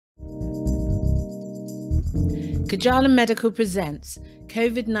Kajala Medical presents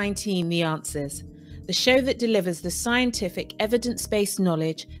COVID-19 The Answers, the show that delivers the scientific, evidence-based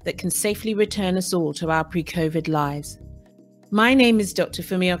knowledge that can safely return us all to our pre-COVID lives. My name is Dr.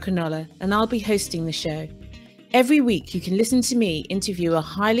 Funmi Okunola, and I'll be hosting the show. Every week, you can listen to me interview a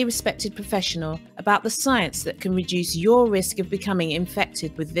highly respected professional about the science that can reduce your risk of becoming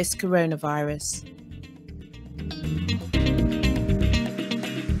infected with this coronavirus.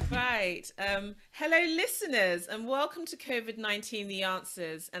 Right. Hello, listeners, and welcome to COVID-19 The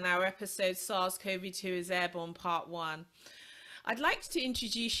Answers and our episode SARS-CoV-2 is Airborne Part 1. I'd like to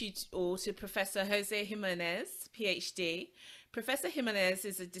introduce you all to Professor Jose Jimenez PhD. Professor Jimenez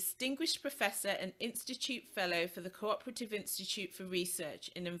is a distinguished professor and institute fellow for the Cooperative Institute for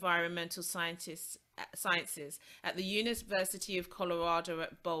Research in Environmental Sciences at the University of Colorado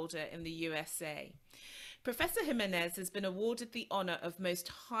at Boulder in the USA. Professor Jimenez has been awarded the honor of most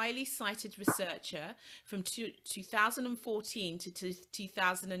highly cited researcher from 2014 to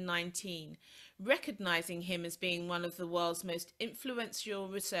 2019, recognizing him as being one of the world's most influential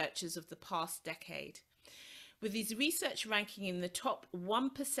researchers of the past decade. With his research ranking in the top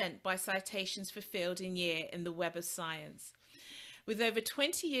 1% by citations fulfilled in year in the Web of Science. With over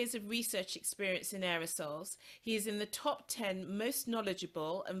 20 years of research experience in aerosols, he is in the top 10 most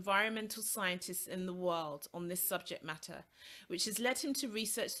knowledgeable environmental scientists in the world on this subject matter, which has led him to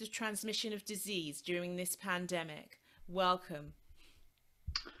research the transmission of disease during this pandemic. Welcome.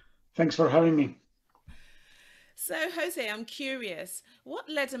 Thanks for having me. So, Jose, I'm curious, what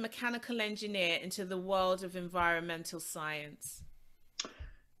led a mechanical engineer into the world of environmental science?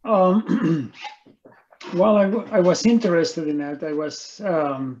 Well, I was interested in it. I was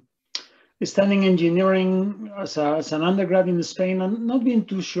studying engineering as an undergrad in Spain and not being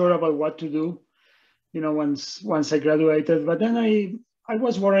too sure about what to do, once I graduated. But then I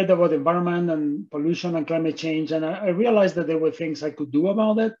was worried about environment and pollution and climate change, and I realized that there were things I could do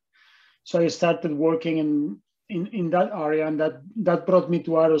about it. So I started working in that area, and that brought me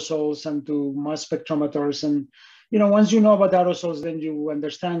to aerosols and to mass spectrometers. And once you know about aerosols, then you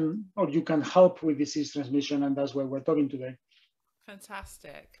understand or you can help with disease transmission, and that's why we're talking today.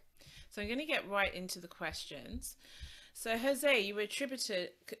 Fantastic. So I'm going to get right into the questions. So Jose, you were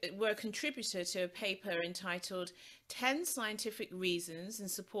a contributor to a paper entitled 10 Scientific Reasons in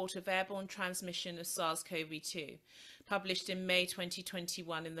Support of Airborne Transmission of SARS-CoV-2, published in May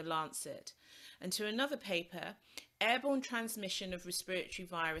 2021 in The Lancet, and to another paper, Airborne Transmission of Respiratory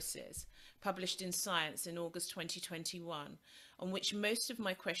Viruses, published in Science in August 2021, on which most of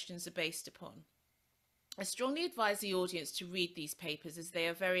my questions are based upon. I strongly advise the audience to read these papers as they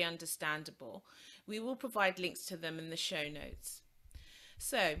are very understandable. We will provide links to them in the show notes.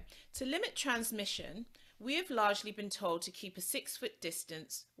 So, to limit transmission, we have largely been told to keep a 6-foot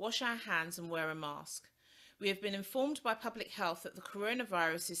distance, wash our hands and wear a mask. We have been informed by public health that the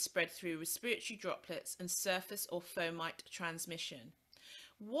coronavirus is spread through respiratory droplets and surface or fomite transmission.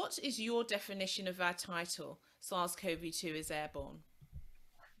 What is your definition of our title, SARS-CoV-2 is Airborne?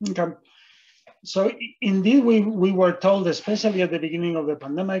 Okay. So indeed, we were told, especially at the beginning of the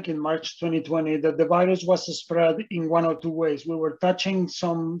pandemic in March 2020, that the virus was spread in one or two ways. We were touching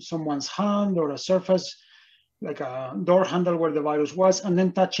someone's hand or a surface, like a door handle where the virus was, and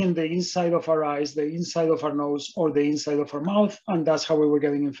then touching the inside of our eyes, the inside of our nose, or the inside of our mouth, and that's how we were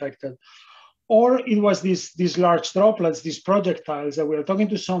getting infected. Or it was these large droplets, these projectiles that we are talking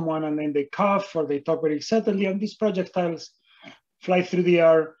to someone and then they cough or they talk very subtly, and these projectiles fly through the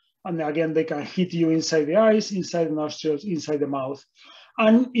air, and again, they can hit you inside the eyes, inside the nostrils, inside the mouth.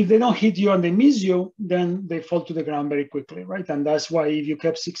 And if they don't hit you and they miss you, then they fall to the ground very quickly, right? And that's why if you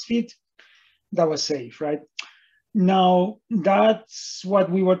kept 6 feet, that was safe, right? Now, that's what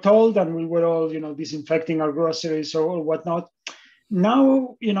we were told, and we were all, disinfecting our groceries or whatnot.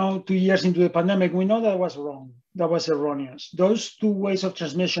 Now, 2 years into the pandemic, we know that was wrong. That was erroneous. Those two ways of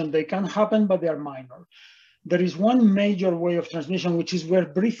transmission, they can happen, but they are minor. There is one major way of transmission, which is we're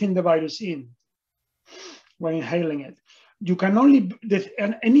breathing the virus in, we're inhaling it. You can only,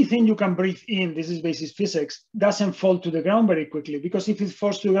 anything you can breathe in, this is basic physics, doesn't fall to the ground very quickly, because if it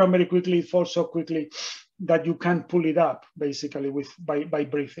falls to the ground very quickly, it falls so quickly that you can't pull it up, basically, by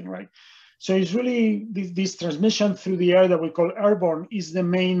breathing, right? So it's really this transmission through the air that we call airborne is the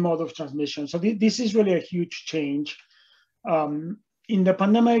main mode of transmission. So this is really a huge change in the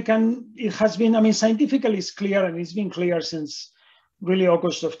pandemic, and it has been, scientifically it's clear, and it's been clear since really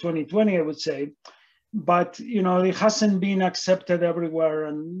August of 2020, I would say. But, it hasn't been accepted everywhere,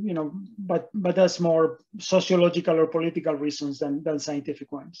 and, but that's more sociological or political reasons than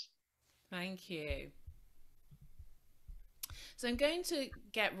scientific ones. Thank you. So I'm going to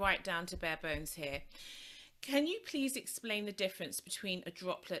get right down to bare bones here. Can you please explain the difference between a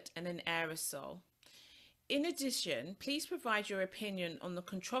droplet and an aerosol? In addition, please provide your opinion on the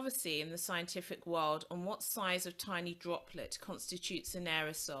controversy in the scientific world on what size of tiny droplet constitutes an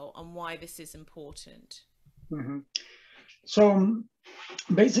aerosol and why this is important. So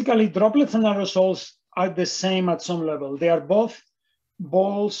basically, droplets and aerosols are the same at some level. They are both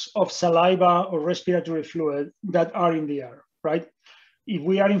balls of saliva or respiratory fluid that are in the air, right? If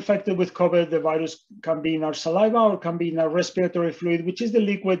we are infected with COVID, the virus can be in our saliva or can be in our respiratory fluid, which is the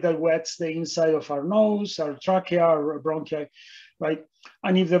liquid that wets the inside of our nose, our trachea, our bronchi, right?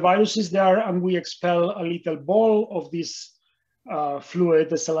 And if the virus is there and we expel a little ball of this fluid,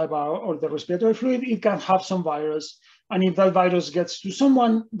 the saliva or the respiratory fluid, it can have some virus. And if that virus gets to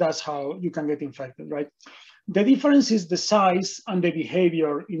someone, that's how you can get infected, right? The difference is the size and the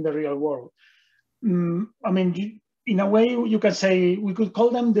behavior in the real world. I mean, in a way, you can say we could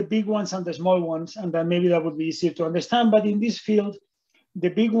call them the big ones and the small ones, and then maybe that would be easier to understand. But in this field, the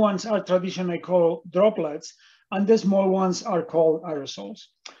big ones are traditionally called droplets, and the small ones are called aerosols,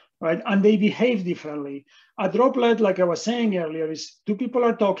 right? And they behave differently. A droplet, like I was saying earlier, is two people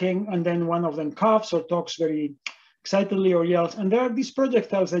are talking, and then one of them coughs or talks very excitedly or yells. And there are these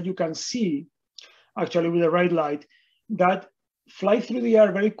projectiles that you can see, actually with the right light, that fly through the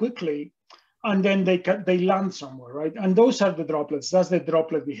air very quickly, and then they land somewhere, right? And those are the droplets. That's the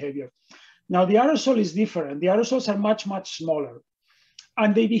droplet behavior. Now, the aerosol is different. The aerosols are much, much smaller,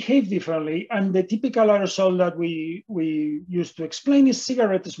 and they behave differently. And the typical aerosol that we use to explain is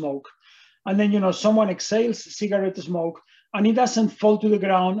cigarette smoke. And then, you know, someone exhales cigarette smoke, and it doesn't fall to the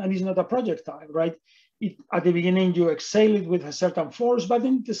ground, and it's not a projectile, right? At the beginning, you exhale it with a certain force, but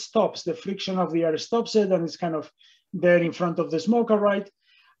then it stops. The friction of the air stops it, and it's kind of there in front of the smoker, right?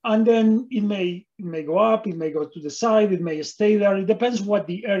 And then it may go up, it may go to the side, it may stay there. It depends what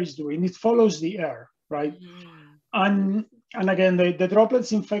the air is doing. It follows the air, right? And again, the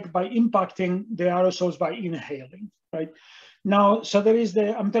droplets infect by impacting, the aerosols by inhaling, right? Now, so there is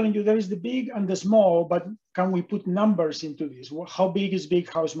I'm telling you, there is the big and the small, but can we put numbers into this? How big is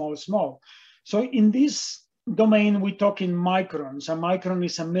big, how small is small? So in this domain, we talk in microns. A micron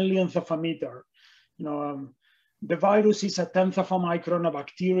is a millionth of a meter. You know, the virus is a tenth of a micron, a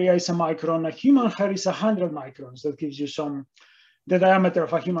bacteria is a micron, a human hair is 100 microns. That gives you the diameter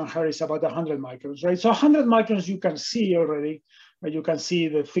of a human hair is about 100 microns, right? So 100 microns you can see already, right? You can see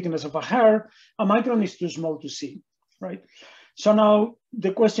the thickness of a hair. A micron is too small to see, right? So now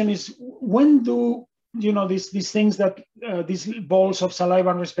the question is, when do, you know, these things that, these balls of saliva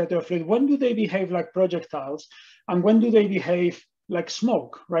and respiratory fluid, when do they behave like projectiles? And when do they behave like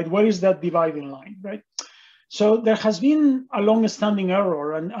smoke, right? Where is that dividing line, right? So there has been a long-standing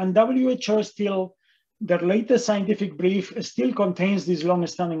error, and WHO still, their latest scientific brief still contains this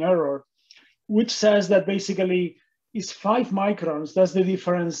long-standing error, which says that basically is 5 microns. That's the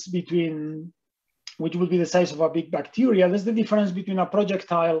difference between, which would be the size of a big bacteria. That's the difference between a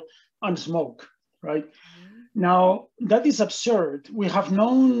projectile and smoke, right? Now, that is absurd. We have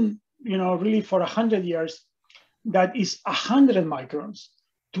known, you know, really for 100 years, that is 100 microns,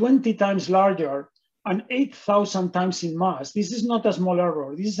 20 times larger, and 8,000 times in mass. This is not a small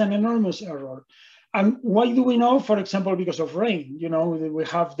error. This is an enormous error. And why do we know? For example, because of rain. You know, we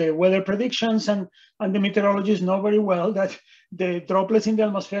have the weather predictions, and the meteorologists know very well that the droplets in the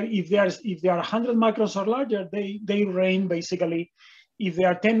atmosphere, if they are 100 microns or larger, they rain basically. If they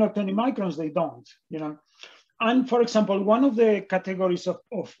are 10 or 20 microns, they don't. You know, and for example, one of the categories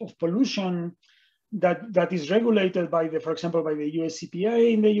of pollution that is regulated by for example, by the US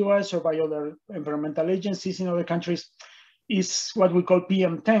EPA in the US or by other environmental agencies in other countries is what we call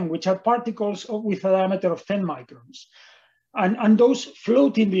PM10, which are particles with a diameter of 10 microns. And those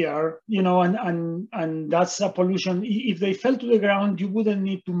float in the air, you know, and that's a pollution. If they fell to the ground, you wouldn't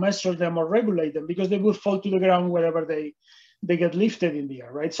need to measure them or regulate them because they will fall to the ground wherever they get lifted in the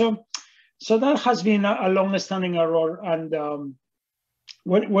air, right? So that has been a long-standing error. And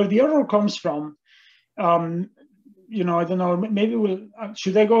where the error comes from, you know, I don't know, maybe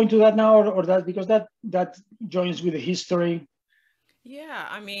should I go into that now or that, because that joins with the history? Yeah,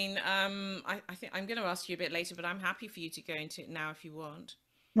 I mean, I think I'm going to ask you a bit later, but I'm happy for you to go into it now if you want.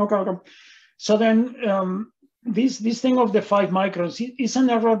 Okay. So then this thing of the 5 microns is an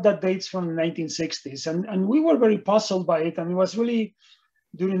error that dates from the 1960s. And we were very puzzled by it. And it was really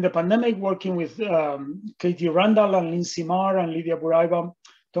during the pandemic working with Katie Randall and Lindsay Marr and Lydia Buraiba,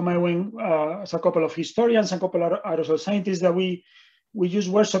 Tom Ewing, as a couple of historians and a couple of aerosol scientists that we just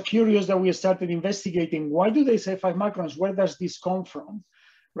were so curious that we started investigating, why do they say 5 microns? Where does this come from,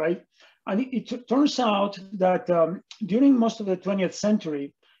 right? And it turns out that during most of the 20th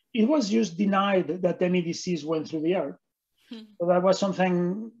century, it was just denied that any disease went through the air. So that was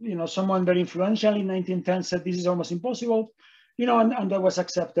something, someone very influential in 1910 said this is almost impossible, and that was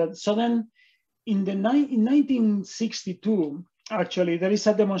accepted. So then in 1962, actually, there is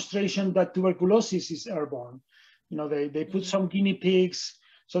a demonstration that tuberculosis is airborne. They put some guinea pigs.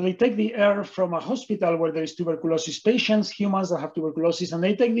 So they take the air from a hospital where there is tuberculosis patients, humans that have tuberculosis, and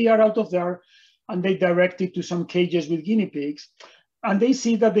they take the air out of there and they direct it to some cages with guinea pigs. And they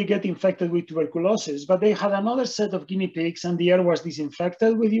see that they get infected with tuberculosis, but they had another set of guinea pigs and the air was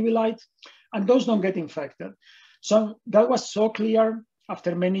disinfected with UV light, and those don't get infected. So that was so clear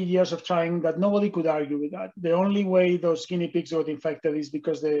after many years of trying that nobody could argue with that. The only way those guinea pigs got infected is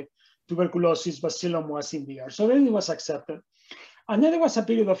because the tuberculosis bacillum was in the air. So then it was accepted. And then there was a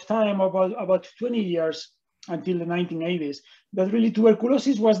period of time, about 20 years until the 1980s, that really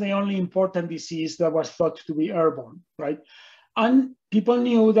tuberculosis was the only important disease that was thought to be airborne, right? And people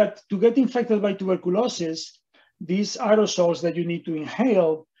knew that to get infected by tuberculosis, these aerosols that you need to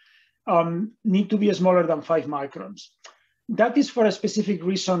inhale need to be smaller than 5 microns. That is for a specific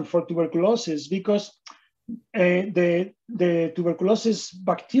reason for tuberculosis, because the tuberculosis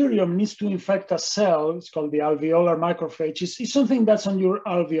bacterium needs to infect a cell. It's called the alveolar macrophage. It's something that's on your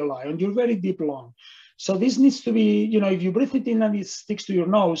alveoli, on your very deep lung. So this needs to be, if you breathe it in and it sticks to your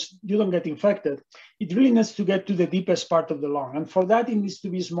nose, you don't get infected. It really needs to get to the deepest part of the lung. And for that, it needs to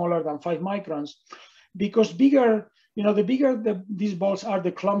be smaller than 5 microns, because bigger, the bigger these balls are,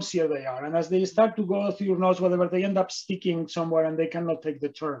 the clumsier they are. And as they start to go through your nose, whatever, they end up sticking somewhere and they cannot take the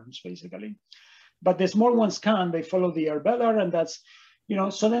turns, basically. But the small ones can, they follow the air better. And that's,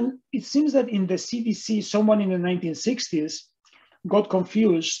 so then it seems that in the CDC, someone in the 1960s got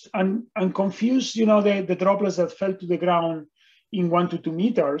confused and confused, the droplets that fell to the ground in 1 to 2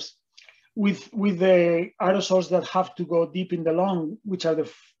 meters with the aerosols that have to go deep in the lung, which are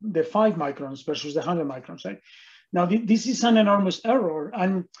the 5 microns versus the 100 microns, right? Now, this is an enormous error,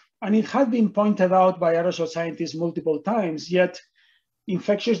 and it had been pointed out by aerosol scientists multiple times, yet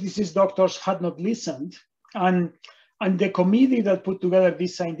infectious disease doctors had not listened. And the committee that put together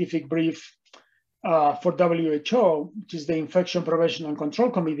this scientific brief for WHO, which is the Infection Prevention and Control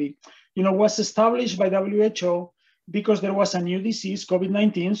Committee, was established by WHO because there was a new disease,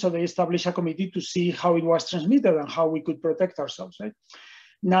 COVID-19. So they established a committee to see how it was transmitted and how we could protect ourselves, right?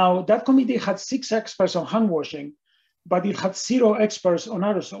 Now, that committee had 6 experts on hand washing, but it had 0 experts on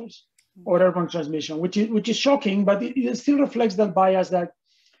aerosols or airborne transmission, which is shocking, but it still reflects that bias that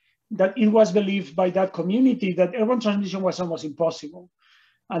it was believed by that community that airborne transmission was almost impossible.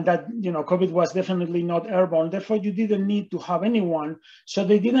 And that, COVID was definitely not airborne. Therefore, you didn't need to have anyone. So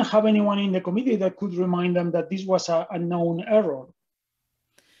they didn't have anyone in the committee that could remind them that this was a known error.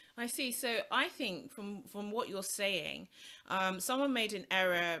 I see. So I think from what you're saying, someone made an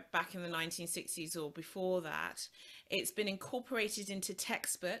error back in the 1960s or before that. It's been incorporated into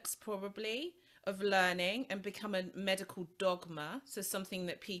textbooks, probably, of learning and become a medical dogma. So something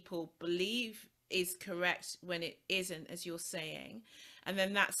that people believe is correct when it isn't, as you're saying. And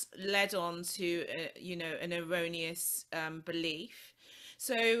then that's led on to, an erroneous belief.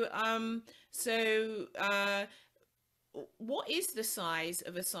 So what is the size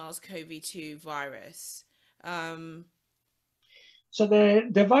of a SARS-CoV-2 virus? So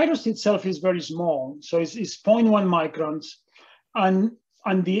the virus itself is very small. So it's 0.1 microns. And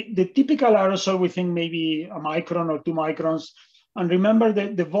the typical aerosol, we think maybe a micron or 2 microns. And remember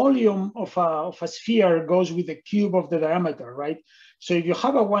that the volume of a sphere goes with the cube of the diameter, right? So if you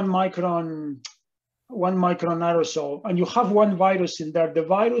have a 1 micron aerosol and you have one virus in there, the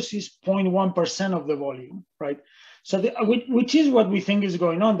virus is 0.1% of the volume, right? So which is what we think is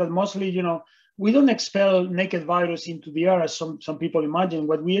going on, that mostly, we don't expel naked virus into the air as some people imagine.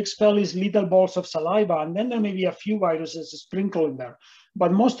 What we expel is little balls of saliva, and then there may be a few viruses sprinkled in there.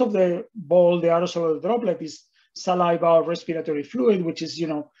 But most of the ball, the aerosol or the droplet, is saliva or respiratory fluid, which is,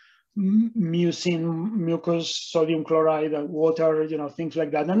 mucin, mucus, sodium chloride, water, things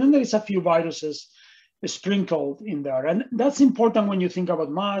like that. And then there is a few viruses sprinkled in there. And that's important when you think about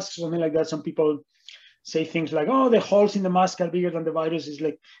masks, something like that. Some people say things like, oh, the holes in the mask are bigger than the virus. Is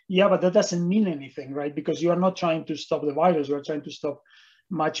like, yeah, but that doesn't mean anything, right? Because you are not trying to stop the virus. You are trying to stop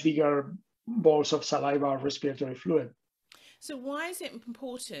much bigger balls of saliva or respiratory fluid. So why is it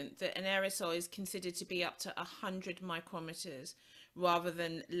important that an aerosol is considered to be up to 100 micrometers rather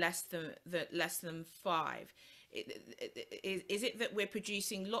than less than 5? Is it that we're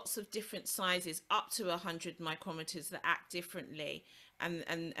producing lots of different sizes up to 100 micrometers that act differently,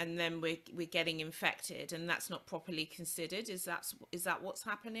 and then we're getting infected, and that's not properly considered? Is that what's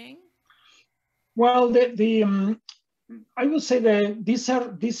happening? Well, the I would say that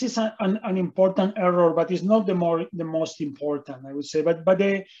this is an important error, but it's not the most important, I would say. But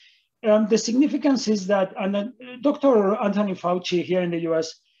the significance is that, and Dr. Anthony Fauci here in the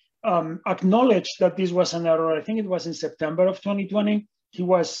US acknowledged that this was an error. I think it was in September of 2020. He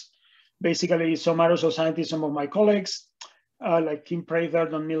was basically, some aerosol scientists, some of my colleagues, like Kim Prather,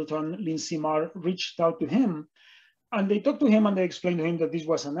 Don Milton, Lindsay Marr, reached out to him. And they talked to him and they explained to him that this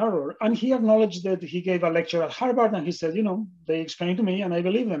was an error. And he acknowledged that he gave a lecture at Harvard and he said, they explained to me and I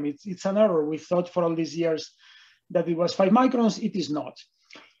believe them. It's an error. We thought for all these years that it was 5 microns. It is not.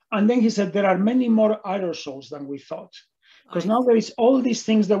 And then he said, there are many more aerosols than we thought. Because now there is all these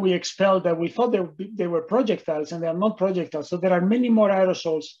things that we expelled that we thought they were projectiles and they are not projectiles. So there are many more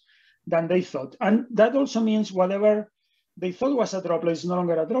aerosols than they thought. And that also means whatever they thought was a droplet is no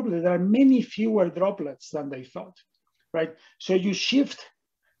longer a droplet. There are many fewer droplets than they thought, right? So you shift,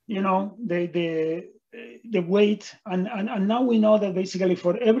 the weight. And now we know that basically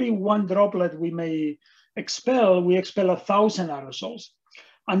for every 1 droplet we may expel, we expel 1,000 aerosols.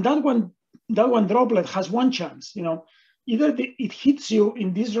 And that one droplet has one chance, either it hits you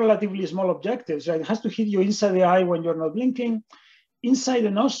in these relatively small objectives, right? It has to hit you inside the eye when you're not blinking, inside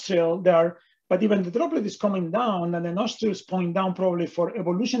the nostril there, but even the droplet is coming down and the nostril is pointing down probably for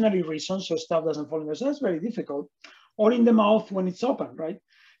evolutionary reasons, so stuff doesn't fall in there. So that's very difficult. Or in the mouth when it's open, right?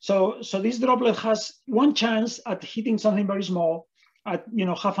 So this droplet has one chance at hitting something very small at,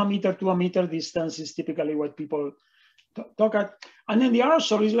 half a meter to a meter distance is typically what people talk at. And then the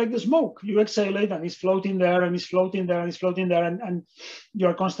aerosol is like the smoke. You exhale it and it's floating there and it's floating there and it's floating there. And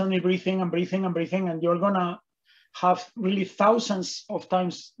you're constantly breathing and breathing and breathing. And you're going to have really thousands of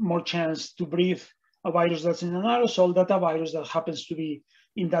times more chance to breathe a virus that's in an aerosol than a virus that happens to be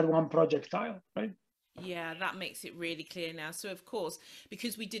in that one projectile, right? Yeah, that makes it really clear now. So of course,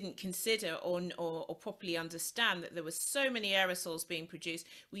 because we didn't consider or properly understand that there were so many aerosols being produced,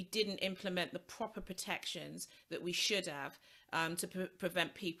 we didn't implement the proper protections that we should have to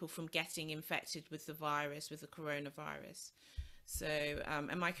prevent people from getting infected with the virus, with the coronavirus. So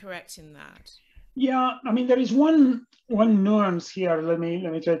am I correct in that? Yeah, I mean, there is one nuance here. Let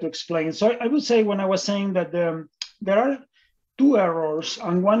me try to explain. So I would say when I was saying that there are 2 errors,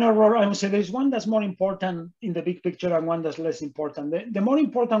 and one error, I would say there's one that's more important in the big picture and one that's less important. The more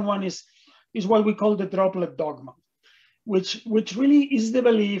important one is what we call the droplet dogma, which really is the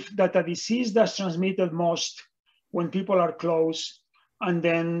belief that a disease that's transmitted most when people are close and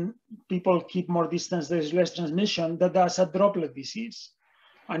then people keep more distance, there's less transmission, that's a droplet disease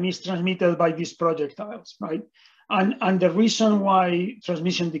and is transmitted by these projectiles, right? And the reason why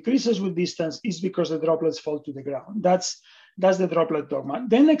transmission decreases with distance is because the droplets fall to the ground. That's the droplet dogma.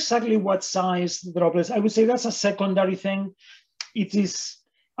 Then exactly what size the droplets, I would say that's a secondary thing. It is,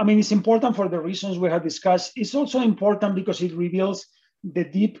 I mean, it's important for the reasons we have discussed. It's also important because it reveals the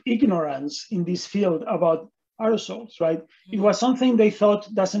deep ignorance in this field about aerosols, right? Mm-hmm. It was something they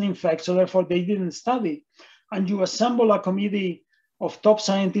thought doesn't infect, so therefore they didn't study. And you assemble a committee of top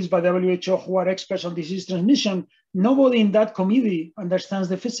scientists by WHO who are experts on disease transmission. Nobody in that committee understands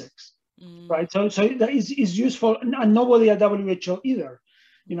the physics. Right, so that is useful, and nobody at WHO either.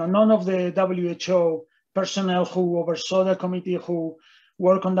 None of the WHO personnel who oversaw the committee who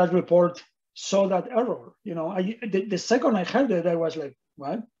worked on that report saw that error. The second I heard it, I was like,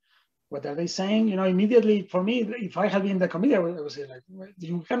 what are they saying? Immediately for me, if I had been in the committee, I would say like,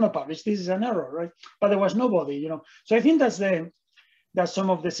 you cannot publish. This is an error, right? But there was nobody. So I think that's some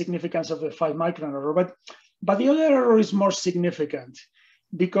of the significance of the 5 micron error. But the other error is more significant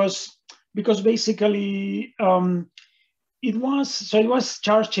because basically it was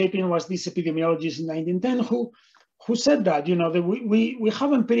Charles Chapin was this epidemiologist in 1910 who said that that we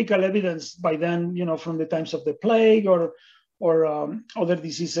have empirical evidence by then from the times of the plague or other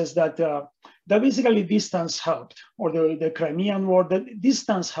diseases that basically distance helped, or the Crimean War, that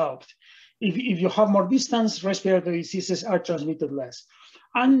distance helped. If you have more distance, respiratory diseases are transmitted less.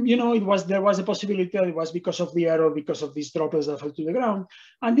 And there was a possibility that it was because of the error, because of these droplets that fell to the ground.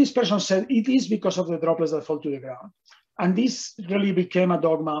 And this person said it is because of the droplets that fall to the ground. And this really became a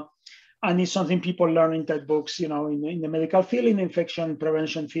dogma, and it's something people learn in textbooks, in the medical field, in the infection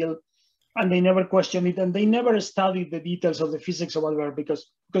prevention field, and they never questioned it, and they never studied the details of the physics or whatever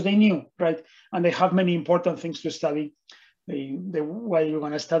because they knew, right? And they have many important things to study. Why you're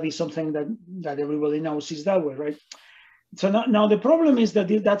going to study something that everybody knows is that way, right? So now the problem is that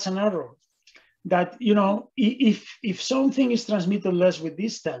that's an error. That if something is transmitted less with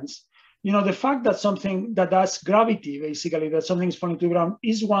distance, the fact that something that's gravity, basically, that something is falling to the ground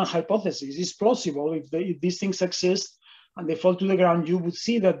is one hypothesis. It's plausible. If these things exist and they fall to the ground, you would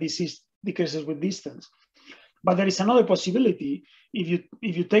see that disease decreases with distance. But there is another possibility. If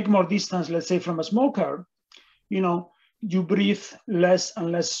you take more distance, let's say from a smoker, you breathe less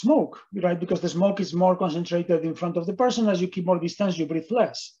and less smoke, right? Because the smoke is more concentrated in front of the person. As you keep more distance, you breathe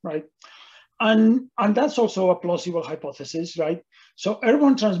less, right? And that's also a plausible hypothesis, right? So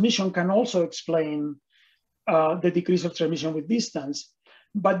airborne transmission can also explain the decrease of transmission with distance.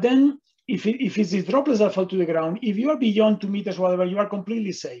 But then if it's the droplets that fall to the ground, if you are beyond 2 meters, whatever, you are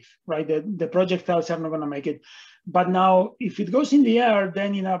completely safe, right? The projectiles are not going to make it. But now, if it goes in the air,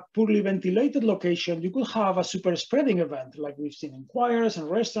 then in a poorly ventilated location, you could have a super spreading event, like we've seen in choirs and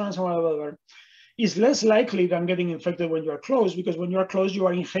restaurants or whatever. It's less likely than getting infected when you are close, because when you are close, you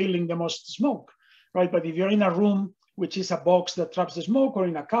are inhaling the most smoke, right? But if you're in a room, which is a box that traps the smoke, or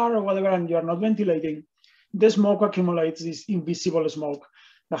in a car or whatever, and you are not ventilating, the smoke accumulates this invisible smoke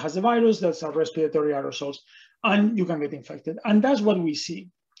that has the virus, that's our respiratory aerosols, and you can get infected. And that's what we see.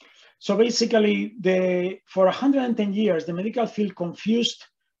 So basically, for 110 years, the medical field confused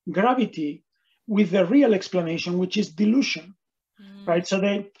gravity with the real explanation, which is dilution, right? So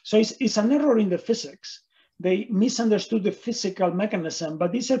it's an error in the physics. They misunderstood the physical mechanism,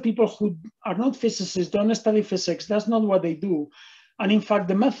 but these are people who are not physicists, don't study physics. That's not what they do. And in fact,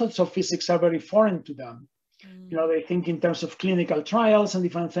 the methods of physics are very foreign to them. They think in terms of clinical trials and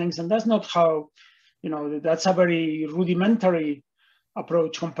different things, and that's not how, that's a very rudimentary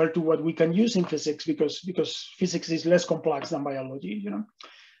approach compared to what we can use in physics, because physics is less complex than biology,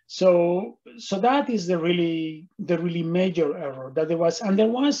 So that is the really major error that there was,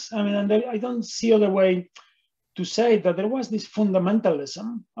 and I don't see other way to say that there was this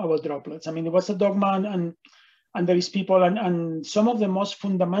fundamentalism about droplets. I mean, it was a dogma, and there is people, and some of the most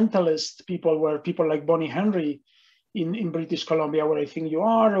fundamentalist people were people like Bonnie Henry in British Columbia, where I think you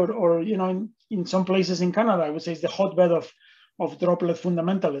are, or in some places in Canada. I would say it's the hotbed of droplet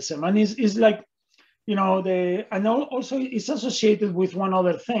fundamentalism, and it's like, and also it's associated with one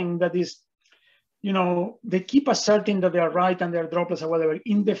other thing, that is, they keep asserting that they are right and they're droplets or whatever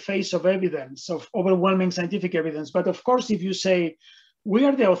in the face of evidence, of overwhelming scientific evidence. But of course, if you say, we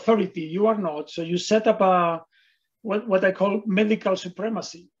are the authority, you are not, so you set up what I call medical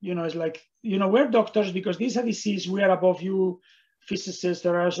supremacy. It's like, we're doctors because this is a disease, we are above you physicists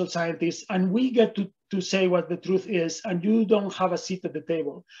or aerosol scientists, and we get to say what the truth is, and you don't have a seat at the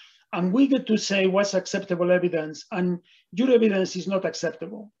table. And we get to say what's acceptable evidence, and your evidence is not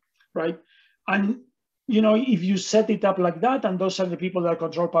acceptable, right? And, if you set it up like that, and those are the people that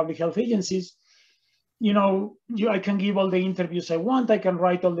control public health agencies, I can give all the interviews I want, I can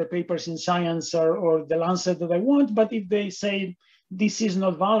write all the papers in Science or the Lancet that I want, but if they say this is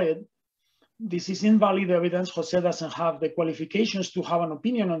not valid, this is invalid evidence, Jose doesn't have the qualifications to have an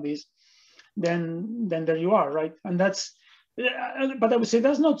opinion on this, then there you are, right? And that's, but I would say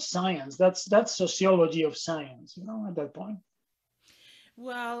that's not science, that's sociology of science, at that point.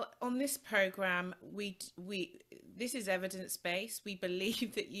 Well, on this program, this is evidence-based. We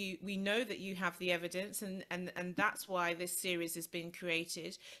believe that we know that you have the evidence, and that's why this series has been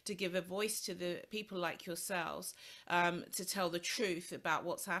created, to give a voice to the people like yourselves, to tell the truth about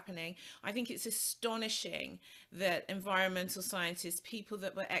what's happening. I think it's astonishing that environmental scientists, people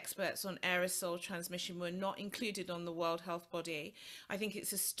that were experts on aerosol transmission, were not included on the World Health Body. I think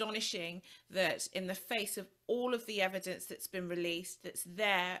it's astonishing that in the face of all of the evidence that's been released, that's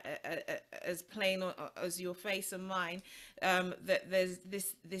there as plain as your face and mine, that there's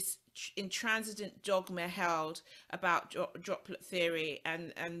this intransigent dogma held about droplet theory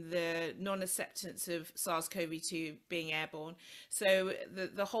and the non-acceptance of SARS-CoV-2 being airborne. So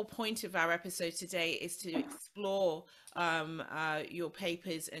the whole point of our episode today is to explore your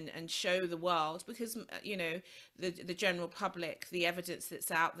papers and show the world, because the general public, the evidence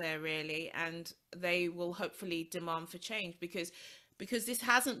that's out there really, and they will hopefully demand for change, because this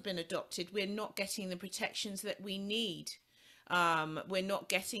hasn't been adopted. We're not getting the protections that we need. We're not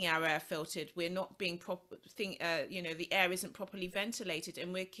getting our air filtered. We're not being the air isn't properly ventilated,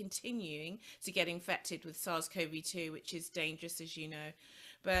 and we're continuing to get infected with SARS-CoV-2, which is dangerous, as you know.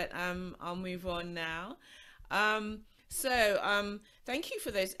 But I'll move on now. Thank you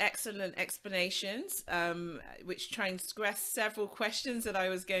for those excellent explanations, which transgress several questions that I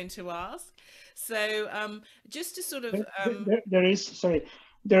was going to ask. So just to sort of...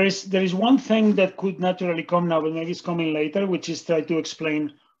 There is one thing that could naturally come now, but maybe it's coming later, which is try to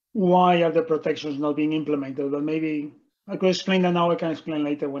explain why are the protections not being implemented. But maybe I could explain that now. I can explain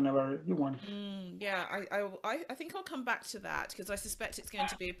later whenever you want. Yeah, I think I'll come back to that, because I suspect it's going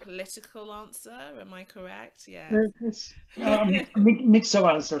to be a political answer. Am I correct? Yeah. Mix of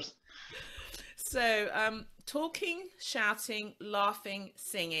answers. So Talking, shouting, laughing,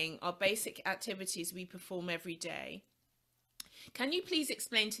 singing are basic activities we perform every day. Can you please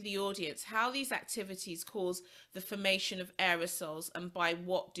explain to the audience how these activities cause the formation of aerosols and by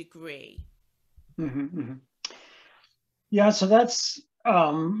what degree? Yeah, so that's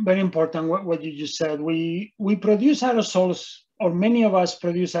very important what you just said. We produce aerosols, or many of us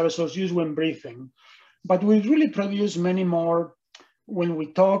produce aerosols used when breathing, but we really produce many more when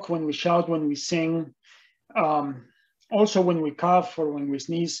we talk, when we shout, when we sing, also when we cough or when we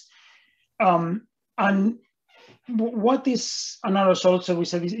sneeze. And what is an aerosol? So we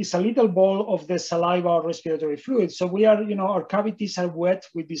said it's a little ball of the saliva or respiratory fluid. So we are, our cavities are wet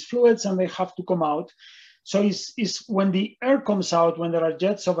with these fluids and they have to come out. So it's when the air comes out, when there are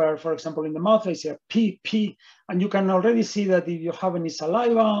jets of air, for example, in the mouth, they say pee, pee, and you can already see that if you have any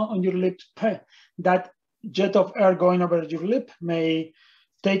saliva on your lips, that jet of air going over your lip may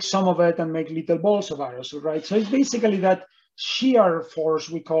take some of it and make little balls of aerosol, right? So it's basically that shear force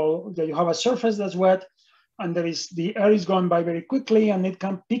we call, that you have a surface that's wet and the air is going by very quickly and it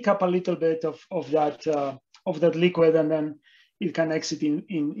can pick up a little bit of that liquid and then it can exit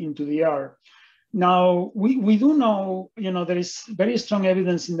into the air. Now, we do know, there is very strong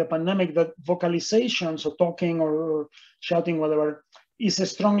evidence in the pandemic that vocalization, so talking or shouting, whatever, is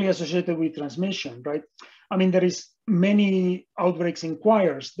strongly associated with transmission, right? I mean, there is many outbreaks in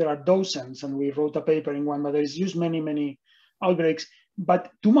choirs. There are dozens, and we wrote a paper in one, but there is used many outbreaks.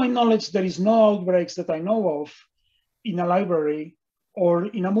 But to my knowledge, there is no outbreaks that I know of in a library or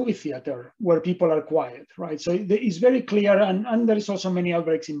in a movie theater where people are quiet, right? So it's very clear, and there is also many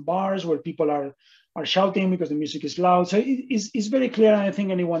outbreaks in bars where people are shouting because the music is loud. So it's very clear, and I think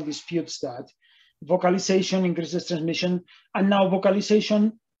anyone disputes that. Vocalization increases transmission, and now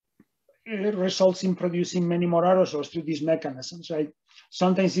vocalization results in producing many more aerosols through these mechanisms, right?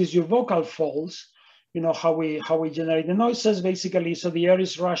 Sometimes it's your vocal folds, how we generate the noises, basically, so the air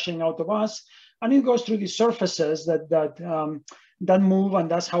is rushing out of us, and it goes through the surfaces that move, and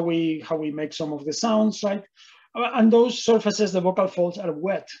that's how we make some of the sounds, right? And those surfaces, the vocal folds, are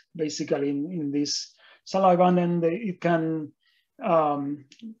wet, basically, in this saliva, and then it can,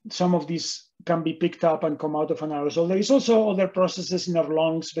 some of these can be picked up and come out of an aerosol. There is also other processes in our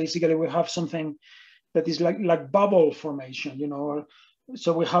lungs. Basically, we have something that is like bubble formation,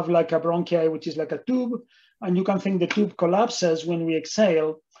 so we have like a bronchi, which is like a tube, and you can think the tube collapses when we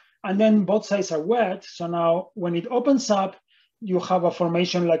exhale, and then both sides are wet. So now when it opens up, you have a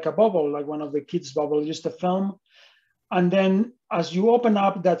formation like a bubble, like one of the kids' bubble, just a film. And then as you open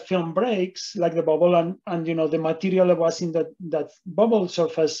up, that film breaks, like the bubble, and the material that was in that bubble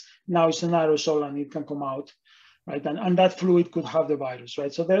surface now is an aerosol and it can come out, right? And that fluid could have the virus,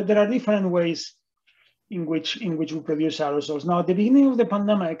 right? So there are different ways in which we produce aerosols. Now, at the beginning of the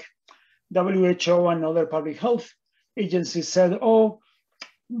pandemic, WHO and other public health agencies said, oh,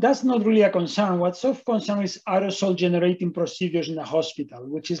 that's not really a concern. What's of concern is aerosol generating procedures in a hospital,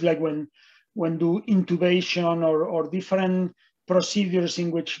 which is like when do intubation or different procedures in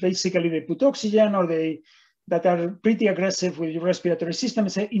which basically they put oxygen or that are pretty aggressive with your respiratory system.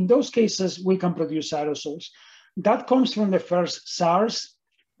 And say, in those cases, we can produce aerosols. That comes from the first SARS.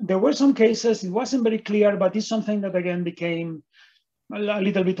 There were some cases, it wasn't very clear, but it's something that again became a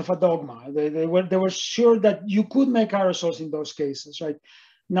little bit of a dogma. They were sure that you could make aerosols in those cases, right?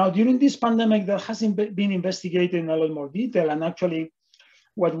 Now, during this pandemic, that hasn't been investigated in a lot more detail. And actually,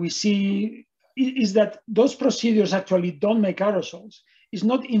 what we see is that those procedures actually don't make aerosols. It's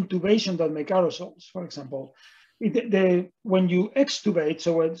not intubation that make aerosols, for example. When you extubate,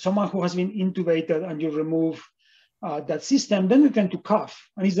 so when someone who has been intubated and you remove that system, then you tend to cough.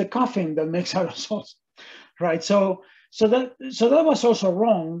 And it's the coughing that makes aerosols, right? So that was also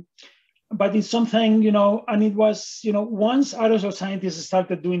wrong. But it's something, and it was, once aerosol scientists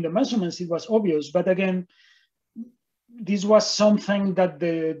started doing the measurements, it was obvious. But again, this was something that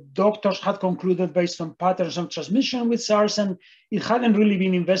the doctors had concluded based on patterns of transmission with SARS, and it hadn't really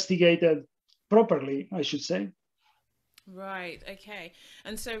been investigated properly, I should say. Right, okay.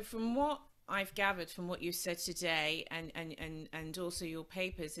 And so from what I've gathered from what you said today and also your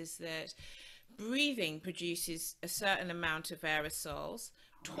papers is that breathing produces a certain amount of aerosols,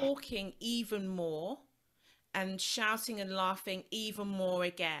 talking even more, and shouting and laughing even more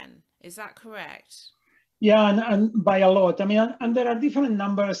again. Is that correct? Yeah, and by a lot. I mean, and there are different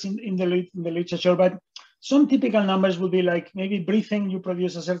numbers in the literature, but some typical numbers would be like maybe breathing, you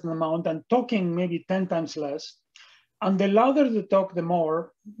produce a certain amount, and talking maybe 10 times less. And the louder the talk, the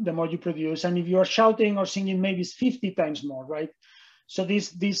more you produce. And if you are shouting or singing, maybe it's 50 times more, right? So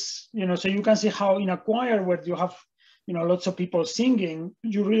this, so you can see how in a choir where you have lots of people singing,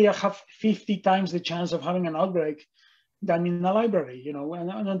 you really have 50 times the chance of having an outbreak than in a library, and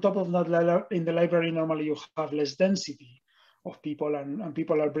on top of that, in the library, normally you have less density of people and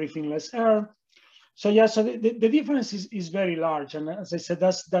people are breathing less air. So yeah, so the difference is very large. And as I said,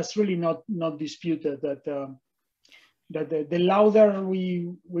 that's really not disputed, that the louder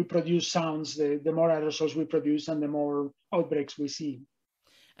we produce sounds, the more aerosols we produce and the more outbreaks we see.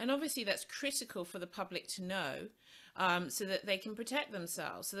 And obviously that's critical for the public to know, so that they can protect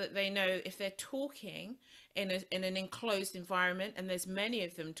themselves, so that they know if they're talking in an enclosed environment and there's many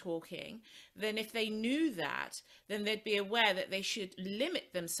of them talking, then if they knew that, then they'd be aware that they should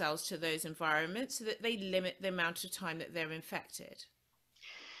limit themselves to those environments so that they limit the amount of time that they're infected.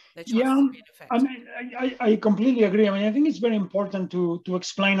 Yeah, I mean, I completely agree. I mean, I think it's very important to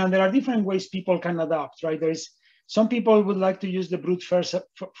explain, and there are different ways people can adapt, right? There is some people would like to use the brute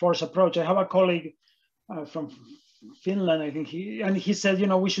force approach. I have a colleague from Finland, I think he said,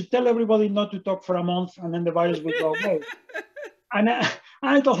 we should tell everybody not to talk for a month, and then the virus will go away. And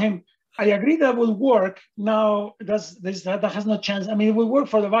I told him, I agree that will work. Now that has no chance. I mean, it will work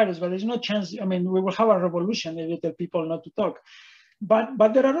for the virus, but there's no chance. I mean, we will have a revolution if you tell people not to talk.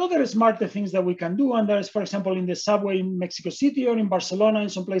 But there are other smarter things that we can do. And there's, for example, in the subway in Mexico City or in Barcelona, in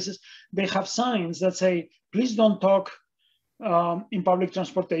some places, they have signs that say, please don't talk in public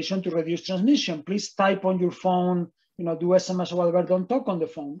transportation to reduce transmission. Please type on your phone, do SMS or whatever, don't talk on the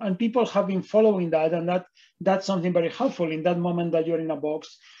phone. And people have been following that, and that's something very helpful in that moment that you're in a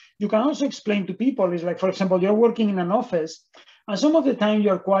box. You can also explain to people, is like, for example, you're working in an office, and some of the time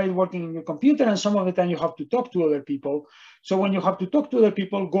you're quiet working in your computer, and some of the time you have to talk to other people. So when you have to talk to other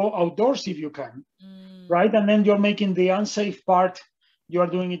people, go outdoors if you can, right? And then you're making the unsafe part, you are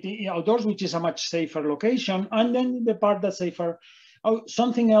doing it outdoors, which is a much safer location. And then the part that's safer,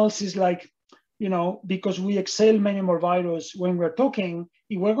 something else is like, because we exhale many more virus when we're talking,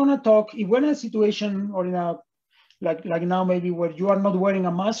 if we're going to talk, if we're in a situation or in a, like now maybe where you are not wearing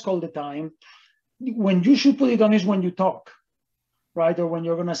a mask all the time, when you should put it on is when you talk, right? Or when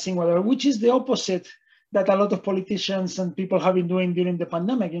you're going to sing, whatever, which is the opposite that a lot of politicians and people have been doing during the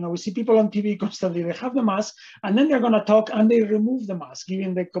pandemic. We see people on TV constantly, they have the mask, and then they're going to talk and they remove the mask,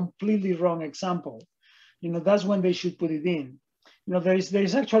 giving the completely wrong example. That's when they should put it in. There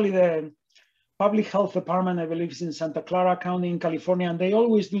is actually the public health department, I believe it's in Santa Clara County in California, and they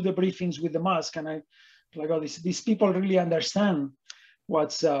always do the briefings with the mask. And I like, oh, these people really understand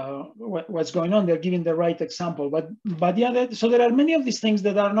what's going on. They're giving the right example. But yeah, so there are many of these things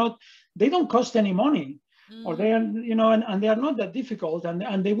that are not, they don't cost any money, or they are, and they are not that difficult,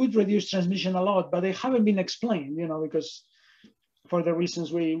 and they would reduce transmission a lot, but they haven't been explained, because for the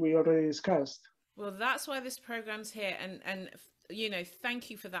reasons we already discussed. Well, that's why this program's here, and thank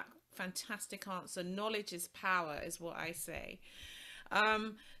you for that fantastic answer. Knowledge is power, is what I say.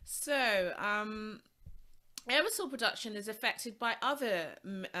 Aerosol production is affected by other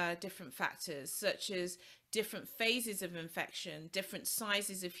different factors, such as different phases of infection, different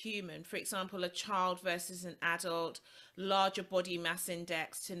sizes of human, for example, a child versus an adult, larger body mass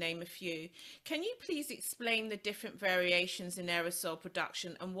index, to name a few. Can you please explain the different variations in aerosol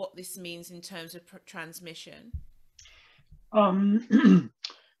production and what this means in terms of transmission?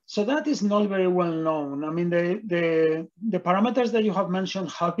 So that is not very well known. I mean, the parameters that you have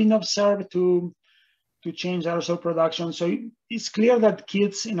mentioned have been observed to change aerosol production. So it's clear that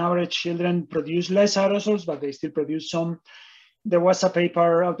kids, in average, children produce less aerosols, but they still produce some. There was a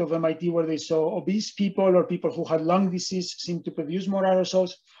paper out of MIT where they saw obese people or people who had lung disease seem to produce more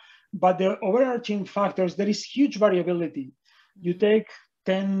aerosols. But the overarching factors, there is huge variability. You take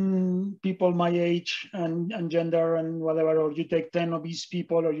 10 people my age and gender and whatever, or you take 10 obese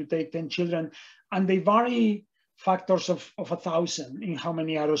people, or you take 10 children, and they vary factors of 1,000 in how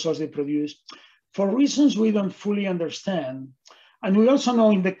many aerosols they produce, for reasons we don't fully understand. And we also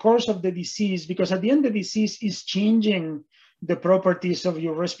know in the course of the disease, because at the end the disease is changing the properties of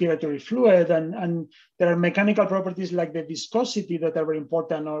your respiratory fluid, and there are mechanical properties like the viscosity that are very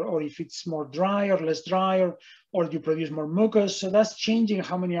important, or if it's more dry or less dry, or you produce more mucus. So that's changing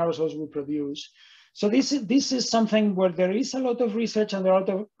how many aerosols we produce. So this is something where there is a lot of research and there are a lot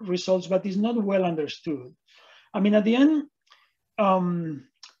of results, but it's not well understood. I mean, at the end,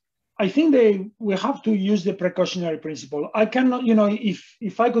 I think we have to use the precautionary principle. I cannot,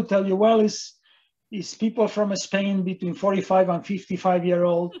 if I could tell you, well, it's people from Spain between 45 and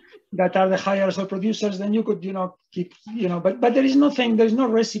 55-year-old that are the high aerosol producers, then you could, keep, but there is no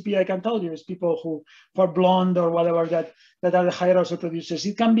recipe I can tell you. It's people who are blonde or whatever that are the high aerosol producers.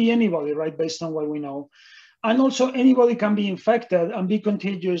 It can be anybody, right, based on what we know. And also anybody can be infected and be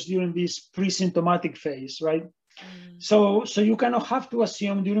contagious during this pre-symptomatic phase, right? So you kind of have to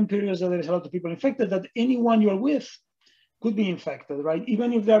assume during periods that there's a lot of people infected that anyone you're with could be infected, right?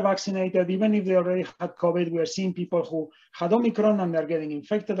 Even if they're vaccinated, even if they already had COVID, we are seeing people who had Omicron and they're getting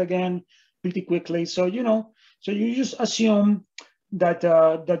infected again pretty quickly. So, so you just assume that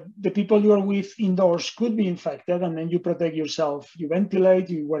that the people you're with indoors could be infected, and then you protect yourself. You ventilate,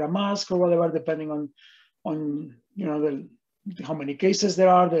 you wear a mask or whatever, depending on how many cases there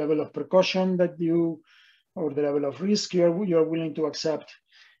are, the level of precaution that you, or the level of risk you're willing to accept.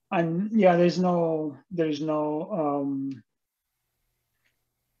 And yeah, there is no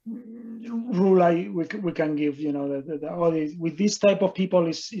rule we can give, that with this type of people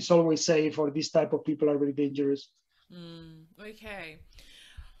is always safe, or this type of people are very dangerous. Okay.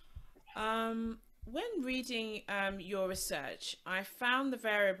 When reading your research, I found the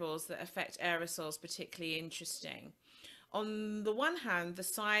variables that affect aerosols particularly interesting. On the one hand, the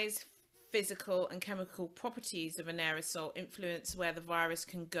size, physical and chemical properties of an aerosol influence where the virus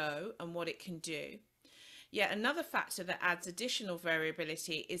can go and what it can do. Yet another factor that adds additional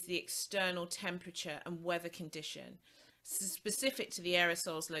variability is the external temperature and weather condition specific to the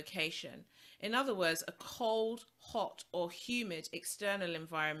aerosol's location. In other words, a cold, hot or humid external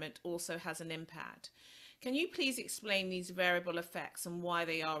environment also has an impact. Can you please explain these variable effects and why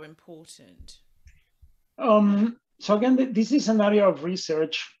they are important? So again, this is an area of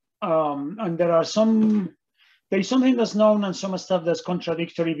research, and there is something that's known and some stuff that's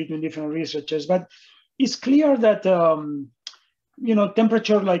contradictory between different researchers. But it's clear that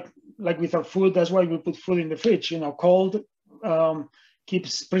temperature, like with our food, that's why we put food in the fridge. Cold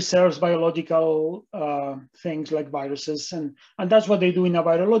preserves biological things like viruses, and that's what they do in a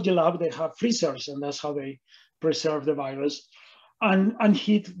virology lab. They have freezers, and that's how they preserve the virus. And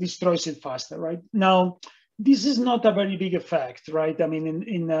heat destroys it faster, right? Now, this is not a very big effect, right? I mean,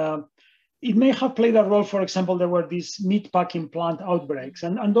 it may have played a role. For example, there were these meat packing plant outbreaks,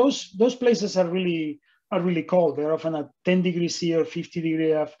 and those places are really cold. They're often at 10 degrees C or 50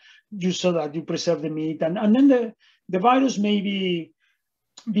 degrees F, just so that you preserve the meat. And then the virus may be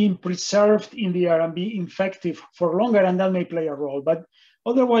being preserved in the air and be infective for longer, and that may play a role. But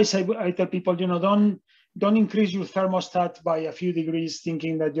otherwise, I tell people, don't increase your thermostat by a few degrees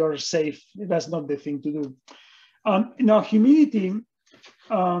thinking that you're safe. That's not the thing to do. Now, humidity,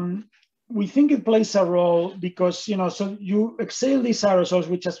 we think it plays a role because, so you exhale these aerosols,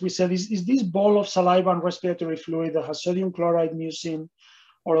 which, as we said, is this ball of saliva and respiratory fluid that has sodium chloride, mucin,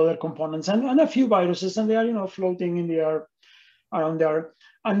 or other components, and a few viruses, and they are, floating in the air around there.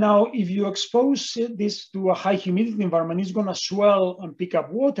 And now, if you expose this to a high humidity environment, it's going to swell and pick up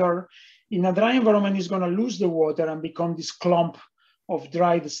water. In a dry environment, it's going to lose the water and become this clump of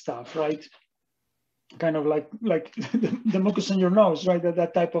dried stuff, right? Kind of like the mucus in your nose, right?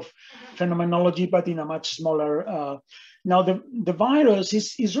 That type of phenomenology, but in a much smaller. Now, the virus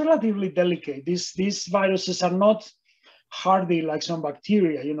is relatively delicate. These viruses are not hardy like some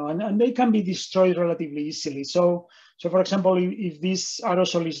bacteria, and they can be destroyed relatively easily. So for example, if this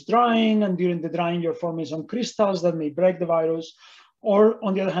aerosol is drying and during the drying you're forming some crystals that may break the virus, or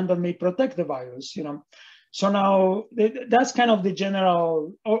on the other hand, that may protect the virus, So now that's kind of the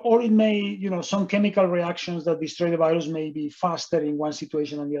general, or it may, some chemical reactions that destroy the virus may be faster in one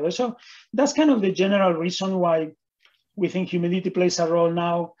situation than the other. So that's kind of the general reason why we think humidity plays a role.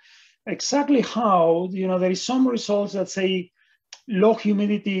 Now, exactly how, there is some results that say low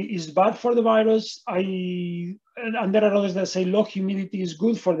humidity is bad for the virus. And there are others that say low humidity is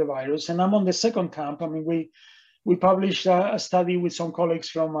good for the virus. And I'm on the second camp. I mean, we published a study with some colleagues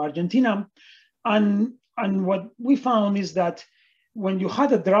from Argentina. And what we found is that when you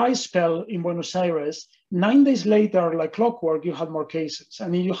had a dry spell in Buenos Aires, 9 days later, like clockwork, you had more cases.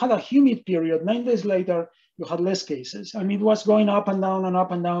 And if you had a humid period, 9 days later, you had less cases. And it was going up and down and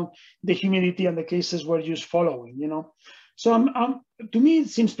up and down. The humidity and the cases were just following, So to me, it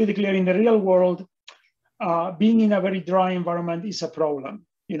seems pretty clear in the real world, being in a very dry environment is a problem,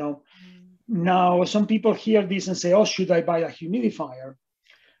 Now, some people hear this and say, oh, should I buy a humidifier?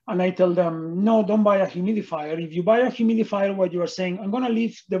 And I tell them, no, don't buy a humidifier. If you buy a humidifier, what you are saying, I'm going to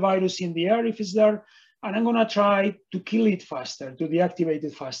leave the virus in the air if it's there, and I'm going to try to kill it faster, to deactivate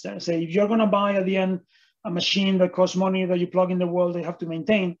it faster. Say, if you're going to buy at the end a machine that costs money that you plug in the wall, they have to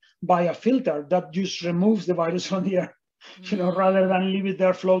maintain, buy a filter that just removes the virus from the air, rather than leave it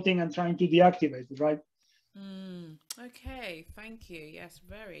there floating and trying to deactivate it, right? Okay, thank you. Yes,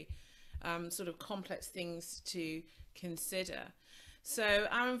 very sort of complex things to consider. So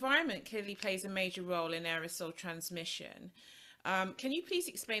our environment clearly plays a major role in aerosol transmission. Can you please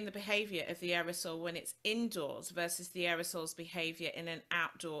explain the behavior of the aerosol when it's indoors versus the aerosol's behavior in an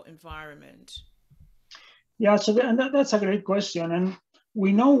outdoor environment? Yeah, so that's a great question. And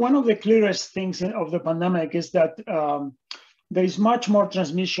we know one of the clearest things of the pandemic is that there is much more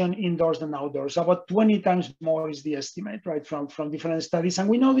transmission indoors than outdoors. About 20 times more is the estimate, right, from different studies. And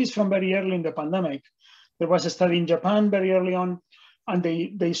we know this from very early in the pandemic. There was a study in Japan very early on, and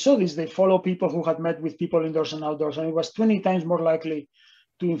they saw this. They follow people who had met with people indoors and outdoors, and it was 20 times more likely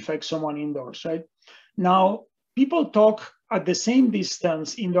to infect someone indoors, right? Now, people talk at the same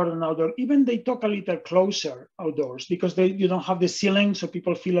distance, indoor and outdoor, even they talk a little closer outdoors because you don't have the ceiling, so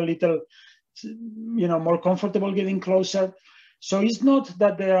people feel a little, more comfortable getting closer. So it's not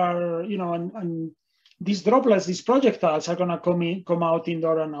that there are, and these droplets, these projectiles are gonna come out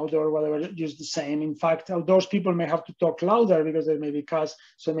indoor and outdoor, whatever, just the same. In fact, outdoors people may have to talk louder because there may be cars,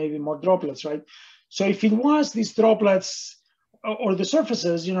 so maybe more droplets, right? So if it was these droplets or the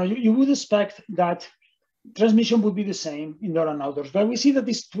surfaces, you would expect that transmission would be the same indoor and outdoors, but we see that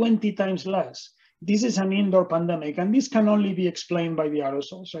it's 20 times less. This is an indoor pandemic, and this can only be explained by the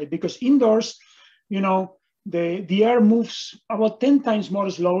aerosols, right? Because indoors, the air moves about 10 times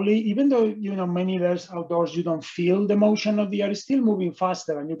more slowly, even though, many days outdoors, you don't feel the motion of the air, is still moving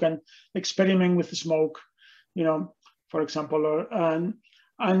faster, and you can experiment with the smoke, for example,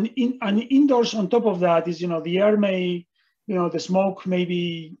 and indoors on top of that is, the air may, the smoke may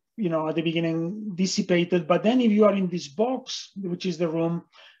be, at the beginning dissipated, but then if you are in this box, which is the room,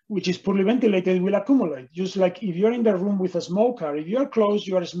 which is poorly ventilated, it will accumulate. Just like if you're in the room with a smoker, if you're close,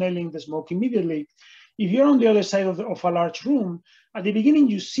 you are smelling the smoke immediately. If you're on the other side of a large room, at the beginning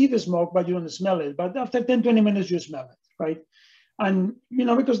you see the smoke, but you don't smell it. But after 10, 20 minutes, you smell it, right? And,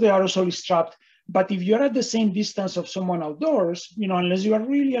 because the aerosol is trapped. But if you're at the same distance of someone outdoors, unless you are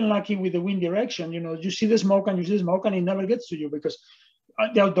really unlucky with the wind direction, you see the smoke and it never gets to you because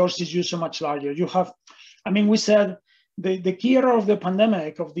the outdoors is used so much larger. We said the key error of the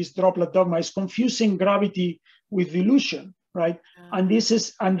pandemic, of this droplet dogma, is confusing gravity with dilution, right? And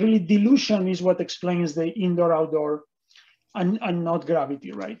really dilution is what explains the indoor-outdoor and not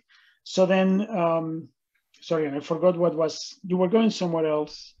gravity, right? So then, sorry, I forgot you were going somewhere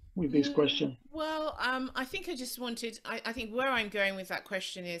else with this question. Well, I think I just wanted, I think where I'm going with that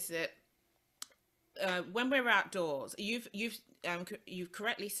question is that when we're outdoors, you've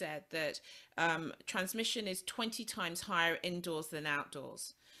correctly said that transmission is 20 times higher indoors than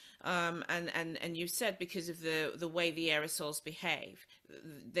outdoors. And you've said because of the way the aerosols behave,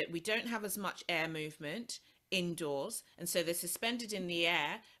 that we don't have as much air movement indoors, and so they're suspended in the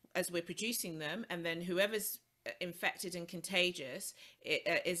air as we're producing them, and then whoever's infected and contagious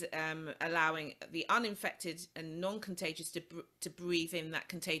is allowing the uninfected and non-contagious to breathe in that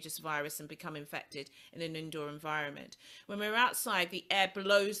contagious virus and become infected in an indoor environment. When we're outside, the air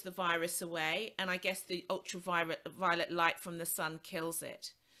blows the virus away, and I guess the ultraviolet light from the sun kills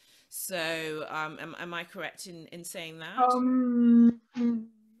it. So am I correct in saying that?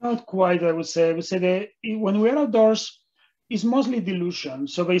 Not quite, I would say. I would say that when we're outdoors, it's mostly dilution.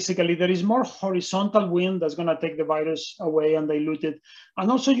 So basically, there is more horizontal wind that's going to take the virus away and dilute it. And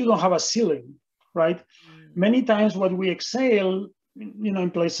also, you don't have a ceiling, right? Many times what we exhale,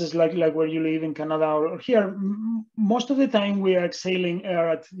 in places like where you live in Canada or here, most of the time we are exhaling air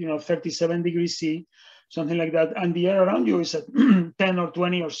at, 37 degrees C, something like that. And the air around you is at 10 or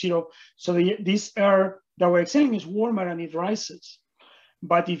 20 or 0. So this air that we're exhaling is warmer and it rises.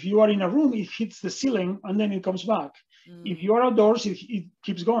 But if you are in a room, it hits the ceiling and then it comes back. If you are outdoors, it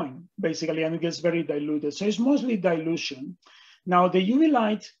keeps going, basically, and it gets very diluted. So it's mostly dilution. Now, the UV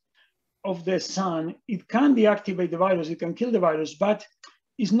light of the sun, it can deactivate the virus, it can kill the virus, but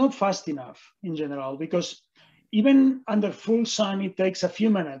it's not fast enough in general, because even under full sun, it takes a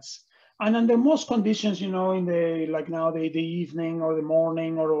few minutes. And under most conditions, in the evening or the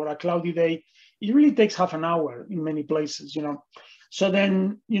morning or a cloudy day, it really takes half an hour in many places, So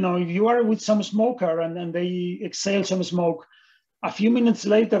then, if you are with some smoker and they exhale some smoke, a few minutes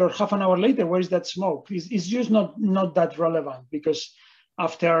later or half an hour later, where is that smoke? It's just not that relevant, because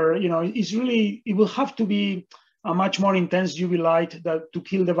after, it will have to be a much more intense UV light to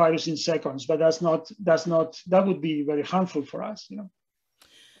kill the virus in seconds, but that would be very harmful for us,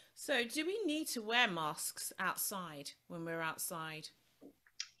 So do we need to wear masks outside when we're outside?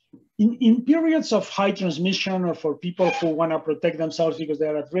 In periods of high transmission, or for people who want to protect themselves because they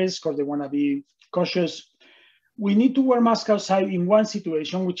are at risk or they want to be cautious, we need to wear masks outside in one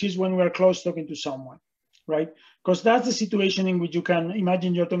situation, which is when we're close talking to someone, right? Because that's the situation in which you can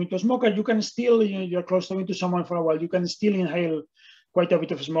imagine you're talking to a smoker, you can still, you're close talking to someone for a while, you can still inhale quite a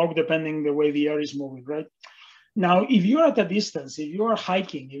bit of smoke depending the way the air is moving, right? Now, if you're at a distance, if you are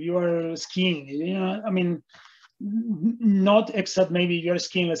hiking, if you are skiing, not except maybe you're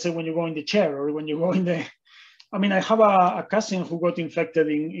skiing, let's say when you go in the chair or when you go in I mean, I have a cousin who got infected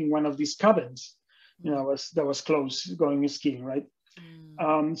in one of these cabins, that was close going skiing, right?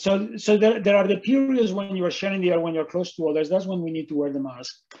 So there are the periods when you are sharing the air, when you're close to others. That's when we need to wear the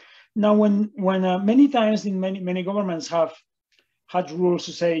mask. Now, when many times in many governments have had rules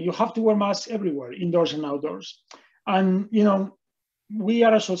to say you have to wear masks everywhere, indoors and outdoors, and we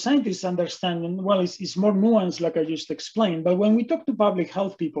are aerosol scientists understand, well, it's more nuanced, like I just explained. But when we talk to public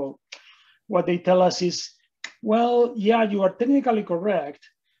health people, what they tell us is, well, yeah, you are technically correct,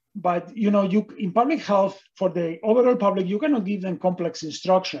 but you in public health, for the overall public, you cannot give them complex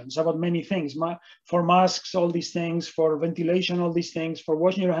instructions about many things. For masks, all these things, for ventilation, all these things, for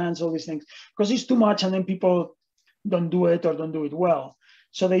washing your hands, all these things, because it's too much, and then people don't do it or don't do it well.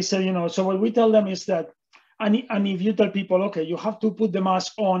 So they say, so what we tell them is that, and if you tell people, okay, you have to put the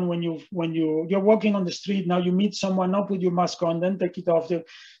mask on when you're walking on the street, now you meet someone, now put your mask on, then take it off.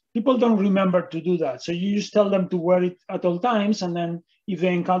 People don't remember to do that. So you just tell them to wear it at all times, and then if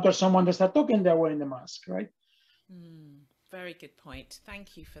they encounter someone that start talking, they're wearing the mask, right? Very good point.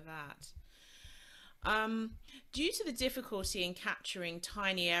 Thank you for that. Due to the difficulty in capturing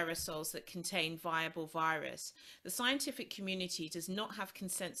tiny aerosols that contain viable virus, the scientific community does not have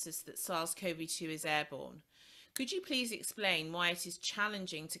consensus that SARS-CoV-2 is airborne. Could you please explain why it is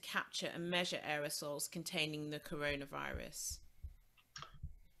challenging to capture and measure aerosols containing the coronavirus?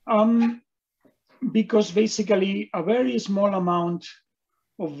 Because basically a very small amount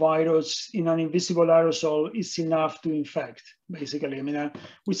of virus in an invisible aerosol is enough to infect, basically. I mean,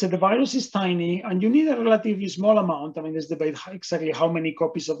 we said the virus is tiny and you need a relatively small amount. I mean, there's debate exactly how many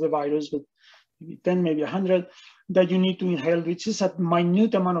copies of the virus, but maybe 10, maybe 100, that you need to inhale, which is a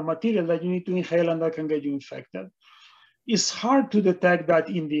minute amount of material that you need to inhale, and that can get you infected. It's hard to detect that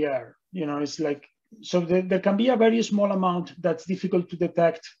in the air. It's like, so there can be a very small amount that's difficult to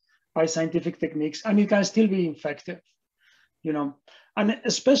detect by scientific techniques, and it can still be infective, and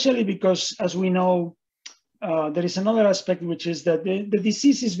especially because, as we know, there is another aspect, which is that the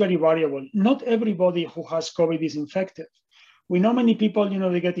disease is very variable. Not everybody who has COVID is infected. We know many people,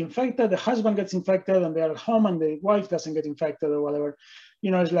 they get infected, the husband gets infected, and they're at home, and the wife doesn't get infected or whatever.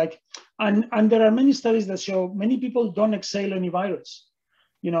 It's like, and there are many studies that show many people don't exhale any virus.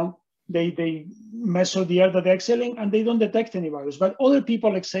 They measure the air that they're exhaling, and they don't detect any virus. But other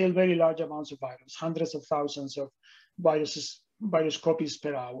people exhale very large amounts of virus, hundreds of thousands of virus copies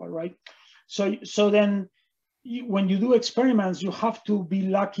per hour, right? So then when you do experiments, you have to be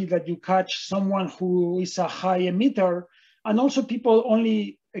lucky that you catch someone who is a high emitter, and also people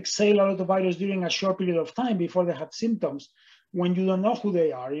only exhale a lot of virus during a short period of time before they have symptoms, when you don't know who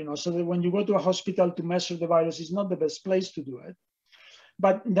they are, so that when you go to a hospital to measure the virus, is not the best place to do it.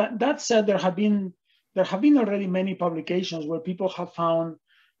 But that said, there have been already many publications where people have found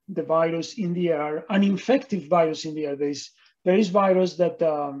the virus in the air, an infective virus in the air. There is virus that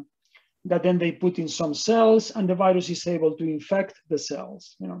then they put in some cells, and the virus is able to infect the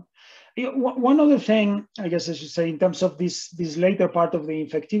cells. One other thing, I guess I should say, in terms of this later part of the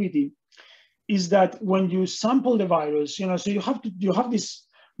infectivity, is that when you sample the virus, so you have these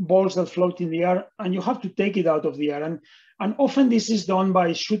balls that float in the air, and you have to take it out of the air, and often this is done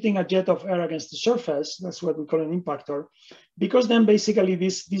by shooting a jet of air against the surface. That's what we call an impactor, because then basically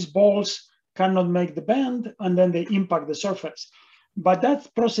these balls cannot make the bend, and then they impact the surface. But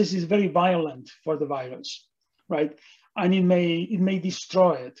that process is very violent for the virus, right? And it may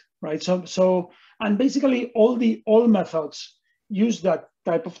destroy it, right? So and basically all methods use that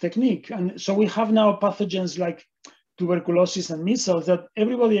type of technique. And so we have now pathogens like tuberculosis and measles that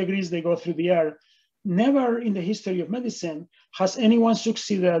everybody agrees they go through the air. Never in the history of medicine has anyone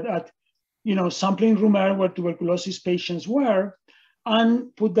succeeded at, sampling room air where tuberculosis patients were,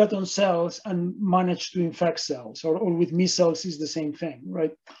 and put that on cells and manage to infect cells. Or with measles is the same thing,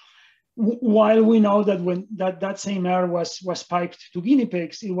 right? While we know that when that same air was piped to guinea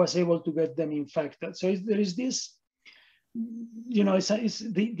pigs, it was able to get them infected. So there is this,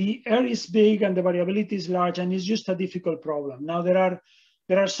 the air is big and the variability is large, and it's just a difficult problem. Now there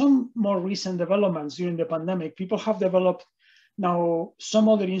are some more recent developments during the pandemic. People have developed now some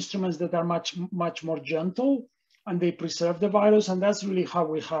other instruments that are much more gentle, and they preserve the virus, and that's really how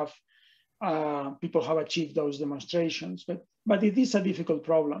we have people have achieved those demonstrations. But it is a difficult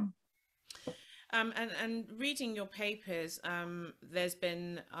problem. And reading your papers, there's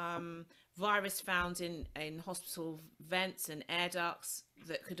been virus found in hospital vents and air ducts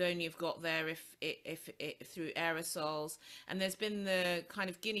that could only have got there if through aerosols. And there's been the kind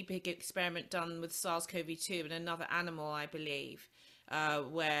of guinea pig experiment done with SARS-CoV-2 in another animal, I believe,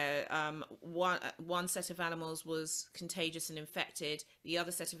 where one set of animals was contagious and infected, the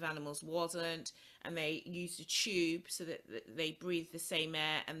other set of animals wasn't, and they used a tube so that they breathed the same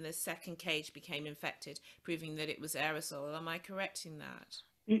air, and the second cage became infected, proving that it was aerosol. Am I correct in that?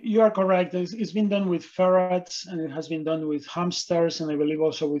 You are correct. It's been done with ferrets, and it has been done with hamsters, and I believe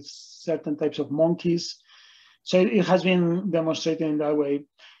also with certain types of monkeys. So it has been demonstrated in that way.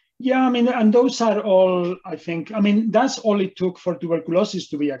 Yeah, I mean, and those are all, I think, I mean, that's all it took for tuberculosis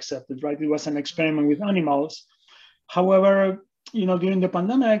to be accepted, right? It was an experiment with animals. However, during the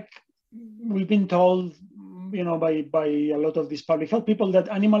pandemic, we've been told, by a lot of these public health people that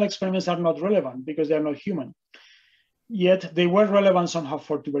animal experiments are not relevant because they're not human. Yet they were relevant somehow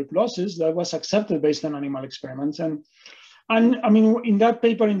for tuberculosis that was accepted based on animal experiments. And I mean, in that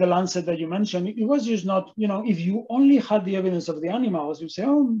paper in the Lancet that you mentioned, it was just not, if you only had the evidence of the animals, you say,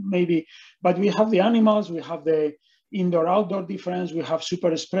 oh, maybe, but we have the animals, we have the indoor-outdoor difference, we have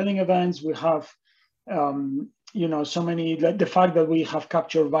super spreading events, we have, so many, the fact that we have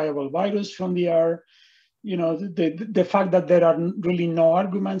captured viable virus from the air, the fact that there are really no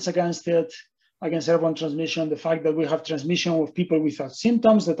arguments against it, against airborne transmission, the fact that we have transmission with people without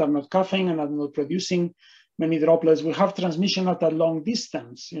symptoms that are not coughing and are not producing many droplets. We have transmission at a long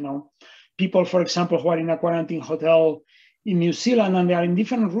distance. People, for example, who are in a quarantine hotel in New Zealand and they are in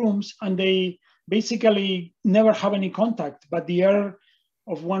different rooms and they basically never have any contact, but the air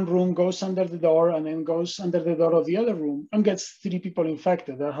of one room goes under the door and then goes under the door of the other room and gets 3 people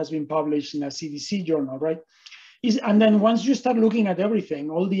infected. That has been published in a CDC journal, right? And then once you start looking at everything,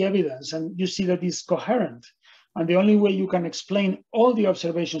 all the evidence, and you see that it's coherent, and the only way you can explain all the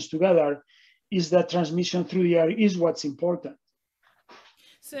observations together is that transmission through the air is what's important.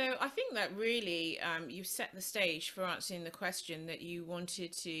 So I think that really you set the stage for answering the question that you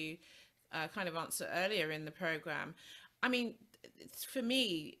wanted to kind of answer earlier in the program. I mean, for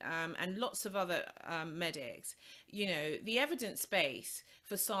me and lots of other medics, the evidence base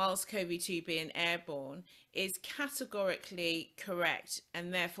for SARS-CoV-2 being airborne is categorically correct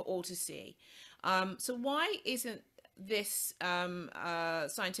and therefore ought to see. So why isn't this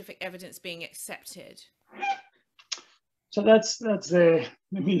scientific evidence being accepted? So that's the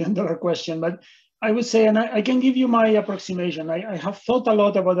million-dollar question. But I would say, and I can give you my approximation. I have thought a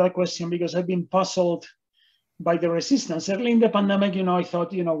lot about that question because I've been puzzled by the resistance. Early in the pandemic, I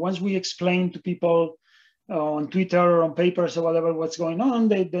thought, once we explain to people on Twitter or on papers or whatever what's going on,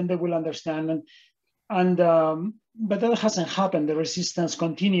 then they will understand. But that hasn't happened. The resistance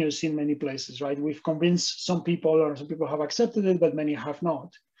continues in many places, right? We've convinced some people, or some people have accepted it, but many have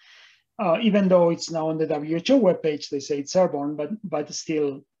not. Even though it's now on the WHO webpage, they say it's airborne, but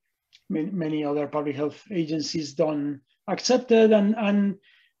still many other public health agencies don't accept it, and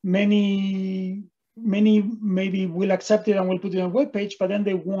many maybe will accept it and will put it on the webpage, but then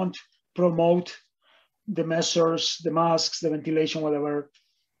they won't promote the measures, the masks, the ventilation, whatever,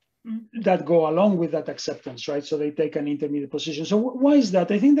 that go along with that acceptance, right? So they take an intermediate position. So why is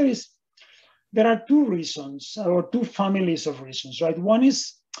that? I think there are 2 reasons, or 2 families of reasons, right? One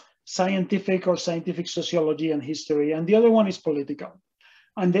is scientific or scientific sociology and history, and the other one is political.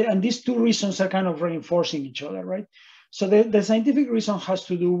 And these 2 reasons are kind of reinforcing each other, right? So the scientific reason has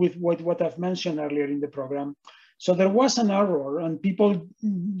to do with what I've mentioned earlier in the program. So there was an error, and people,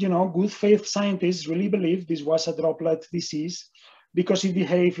 good faith scientists really believed this was a droplet disease because it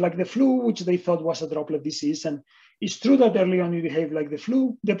behaved like the flu, which they thought was a droplet disease. And it's true that early on it behaved like the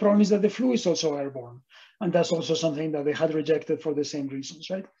flu. The problem is that the flu is also airborne. And that's also something that they had rejected for the same reasons,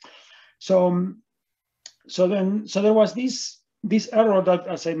 right? So there was this error that,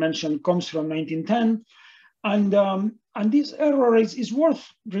 as I mentioned, comes from 1910. And this error is worth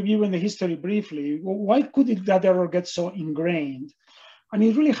reviewing the history briefly. Why could that error get so ingrained? And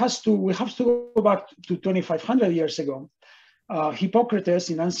it really we have to go back to 2,500 years ago. Hippocrates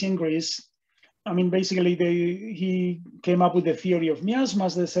in ancient Greece, I mean, basically he came up with the theory of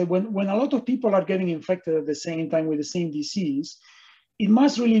miasmas that said when a lot of people are getting infected at the same time with the same disease, it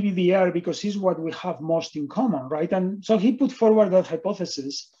must really be the air because it's what we have most in common, right? And so he put forward that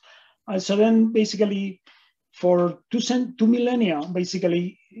hypothesis. And so then basically for two millennia,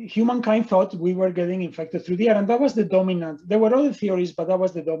 basically humankind thought we were getting infected through the air, and that was the dominant. There were other theories, but that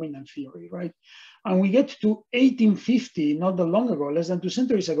was the dominant theory, right? And we get to 1850, not that long ago, less than 2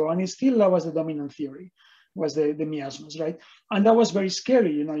 centuries ago, and that was the dominant theory, was the miasmas, right? And that was very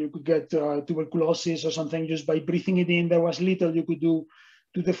scary. You could get tuberculosis or something just by breathing it in. There was little you could do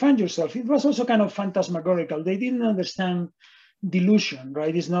to defend yourself. It was also kind of phantasmagorical. They didn't understand dilution,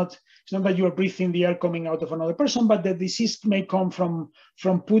 right? It's not that you are breathing the air coming out of another person, but the disease may come from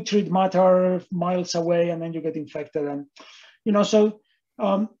putrid matter miles away, and then you get infected. So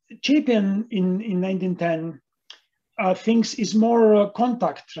Chapin in 1910 thinks is more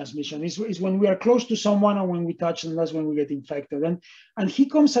contact transmission. Is when we are close to someone or when we touch them, that's when we get infected. And he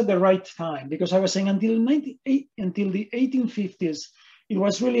comes at the right time, because I was saying until the 1850s, it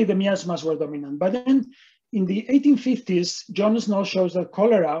was really the miasmas were dominant. But then in the 1850s, John Snow shows that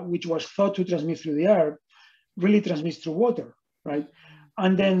cholera, which was thought to transmit through the air, really transmits through water, right?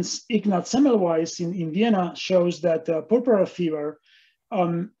 And then Ignaz Semmelweis in Vienna shows that puerperal fever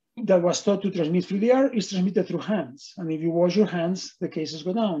that was thought to transmit through the air is transmitted through hands. And if you wash your hands, the cases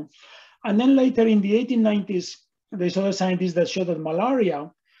go down. And then later in the 1890s, there's other scientists that show that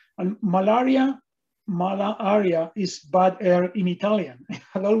malaria is bad air in Italian. It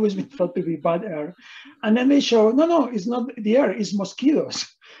had always been thought to be bad air. And then they show, no, it's not the air, it's mosquitoes,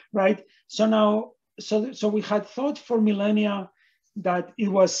 right? So now, so we had thought for millennia that it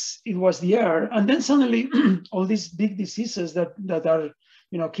was the air. And then suddenly all these big diseases that are,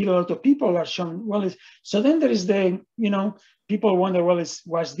 kill a lot of people are shown. Well, so then there is people wonder, well,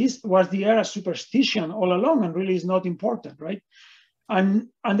 was the air a superstition all along and really is not important, right? And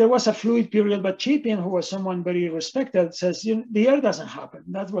there was a fluid period, but Chapin, who was someone very respected, says, the air doesn't happen.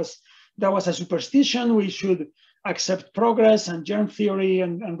 That was a superstition. We should accept progress and germ theory,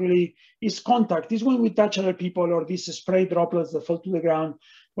 and really it's contact. It's when we touch other people or these spray droplets that fall to the ground,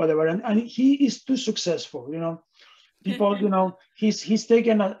 whatever. And he is too successful, People, he's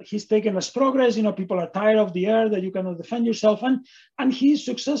taken as progress. People are tired of the air that you cannot defend yourself, and he's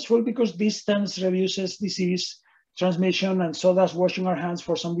successful because distance reduces disease transmission, and so does washing our hands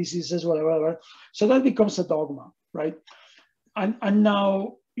for some diseases, whatever. So that becomes a dogma, right? And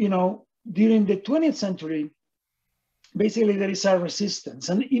now, during the 20th century, basically there is a resistance,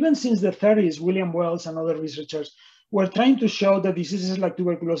 and even since the 30s, William Wells and other researchers were trying to show that diseases like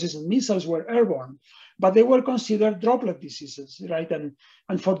tuberculosis and measles were airborne, but they were considered droplet diseases, right? And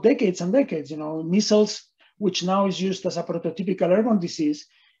for decades and decades, measles, which now is used as a prototypical airborne disease,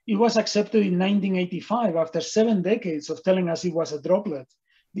 it was accepted in 1985 after 7 decades of telling us it was a droplet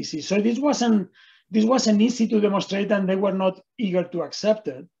disease. So this wasn't easy to demonstrate, and they were not eager to accept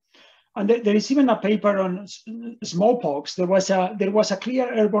it. And there is even a paper on smallpox. There was a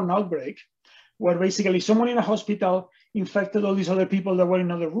clear airborne outbreak where basically someone in a hospital infected all these other people that were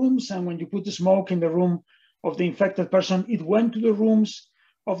in other rooms. And when you put the smoke in the room of the infected person, it went to the rooms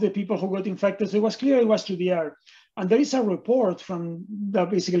of the people who got infected. So it was clear it was through the air. And there is a report from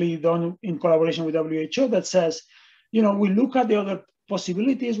that basically done in collaboration with WHO that says, we look at the other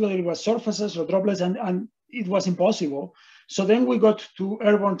possibilities, whether it was surfaces or droplets, and it was impossible. So then we got to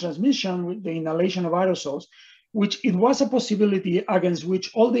airborne transmission with the inhalation of aerosols, which it was a possibility against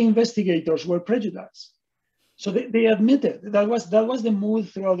which all the investigators were prejudiced. So they admitted that was the mood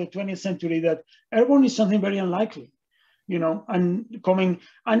throughout the 20th century, that airborne is something very unlikely, and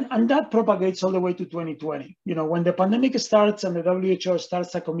that propagates all the way to 2020. When the pandemic starts and the WHO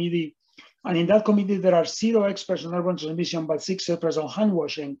starts a committee, and in that committee there are 0 experts on airborne transmission, but 6 experts on hand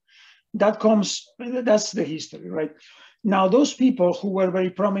washing, that's the history, right? Now, those people who were very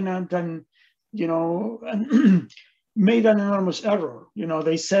prominent and made an enormous error.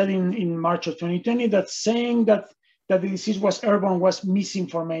 They said in March of 2020 that saying that the disease was airborne was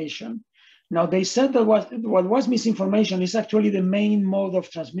misinformation. Now, they said that what was misinformation is actually the main mode of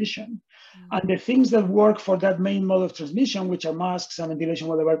transmission. And the things that work for that main mode of transmission, which are masks and ventilation,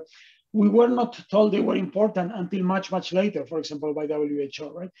 whatever, we were not told they were important until much, much later, for example, by WHO,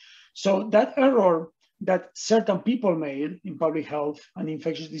 right? So that error that certain people made in public health and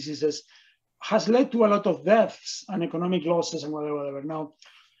infectious diseases has led to a lot of deaths and economic losses and whatever. Now,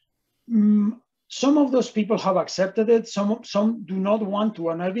 some of those people have accepted it, some do not want to.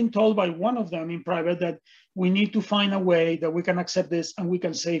 And I've been told by one of them in private that we need to find a way that we can accept this and we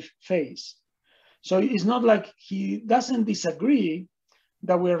can save face. So it's not like he doesn't disagree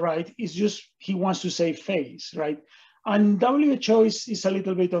that we're right, it's just he wants to save face, right? And WHO is a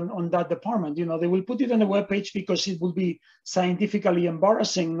little bit on that department. They will put it on the webpage because it would be scientifically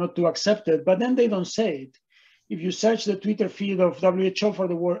embarrassing not to accept it, but then they don't say it. If you search the Twitter feed of WHO for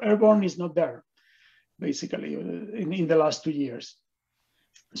the word airborne, it's not there, basically, in the last 2 years.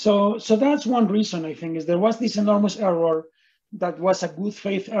 So that's one reason, I think, is there was this enormous error that was a good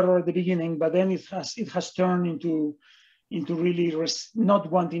faith error at the beginning, but then it has turned into really not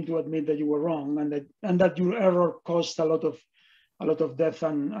wanting to admit that you were wrong, and that your error caused a lot of death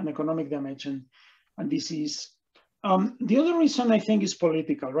and economic damage and disease. The other reason I think is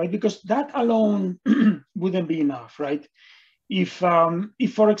political, right? Because that alone wouldn't be enough, right? If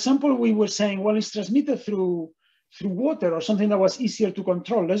for example, we were saying, well, it's transmitted through through water or something that was easier to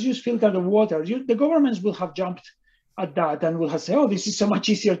control. Let's just filter the water. The governments will have jumped at that and will have said, oh, this is so much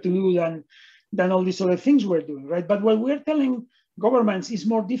easier to do than all these other things we're doing, right? But what we're telling governments is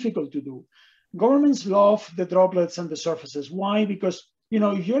more difficult to do. Governments love the droplets and the surfaces. Why? Because, you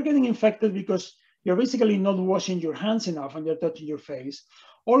know, if you're getting infected because you're basically not washing your hands enough and you're touching your face,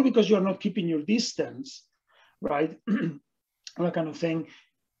 or because you're not keeping your distance, right? That kind of thing.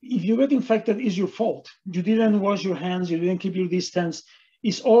 If you get infected, it's your fault. You didn't wash your hands, you didn't keep your distance.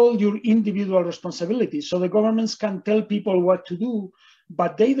 It's all your individual responsibility. So the governments can tell people what to do,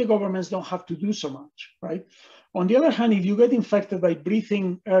 but the governments don't have to do so much, right? On the other hand, if you get infected by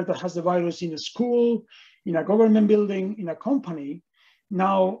breathing air that has the virus in a school, in a government building, in a company,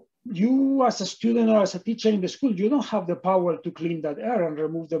 now you as a student or as a teacher in the school, you don't have the power to clean that air and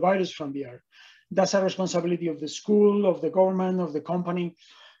remove the virus from the air. That's a responsibility of the school, of the government, of the company.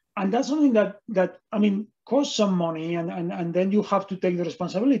 And that's something that I mean, costs some money and then you have to take the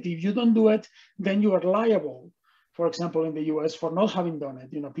responsibility. If you don't do it, then you are liable. For example, in the US for not having done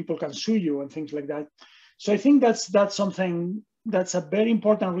it, you know, people can sue you and things like that. So I think that's something that's a very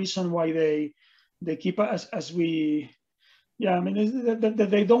important reason why they keep us as we, yeah, I mean, that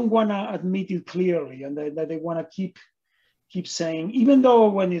they don't want to admit it clearly and that they want to keep saying, even though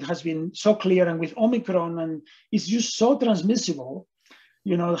when it has been so clear and with Omicron and it's just so transmissible,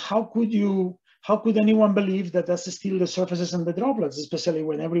 you know, how could anyone believe that that's still the surfaces and the droplets, especially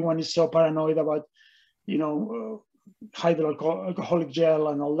when everyone is so paranoid about, you know, hydroalcoholic gel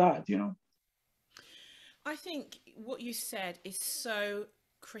and all that, you know? I think what you said is so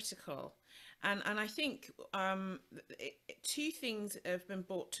critical. And I think two things have been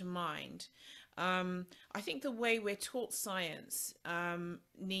brought to mind. I think the way we're taught science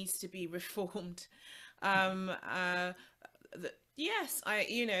needs to be reformed. Yes,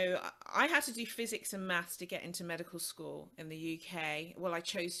 I had to do physics and maths to get into medical school in the UK. Well, I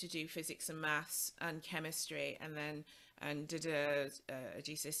chose to do physics and maths and chemistry, and did a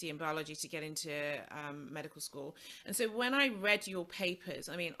GCSE in biology to get into medical school. And so when I read your papers,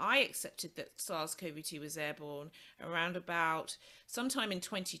 I mean, I accepted that SARS-CoV-2 was airborne around about sometime in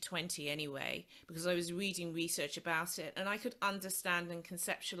 2020 anyway, because I was reading research about it and I could understand and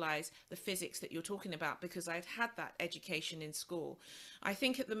conceptualize the physics that you're talking about because I'd had that education in school. I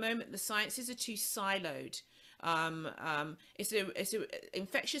think at the moment the sciences are too siloed. It's a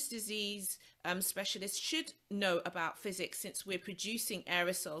infectious disease specialist should know about physics, since we're producing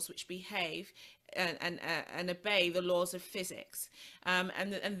aerosols which behave and obey the laws of physics.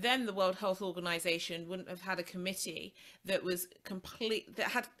 And then the World Health Organization wouldn't have had a committee that was that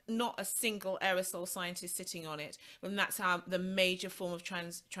had not a single aerosol scientist sitting on it, when that's how the major form of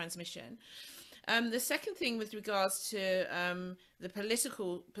transmission. The second thing with regards to the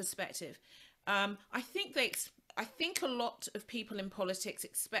political perspective, I think a lot of people in politics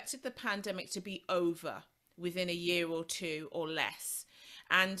expected the pandemic to be over within a year or two or less,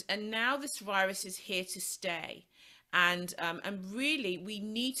 and now this virus is here to stay, and really we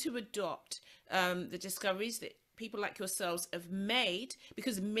need to adopt the discoveries that people like yourselves have made,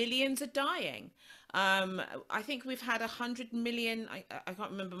 because millions are dying. I think we've had 100 million, I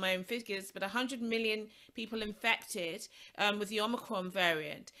can't remember my own figures, but 100 million people infected with the Omicron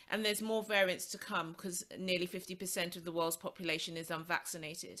variant. And there's more variants to come because nearly 50% of the world's population is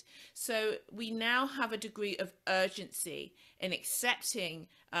unvaccinated. So we now have a degree of urgency in accepting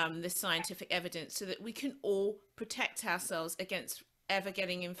the scientific evidence so that we can all protect ourselves against ever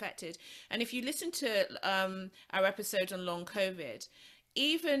getting infected. And if you listen to our episode on long COVID,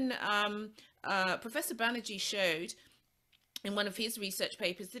 even Professor Banerjee showed in one of his research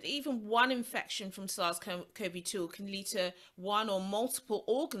papers that even one infection from SARS-CoV-2 can lead to one or multiple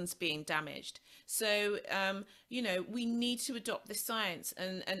organs being damaged. So, you know, we need to adopt this science,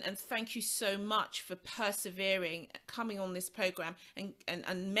 and thank you so much for persevering, coming on this program,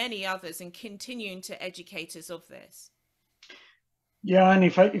 and many others, and continuing to educate us of this. Yeah, and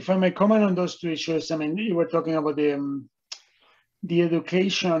if I may comment on those two issues, I mean, you were talking about the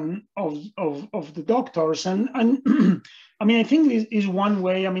education of the doctors, and I mean, I think this is one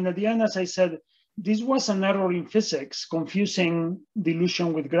way. I mean, at the end, as I said, this was an error in physics, confusing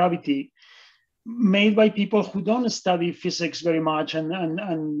dilution with gravity, made by people who don't study physics very much and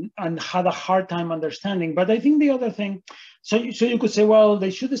had a hard time understanding. But I think the other thing, so you could say, well,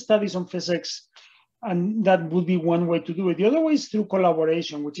 they should study some physics, and that would be one way to do it. The other way is through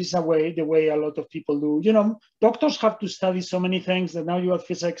collaboration, which is the way a lot of people do. You know, doctors have to study so many things that now you have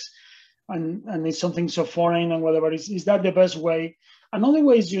physics, and it's something so foreign and whatever. Is that the best way? Another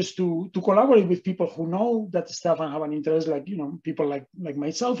way is just to collaborate with people who know that stuff and have an interest, like, you know, people like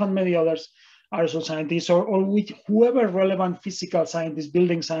myself and many others, aerosol scientists, or with whoever relevant physical scientists,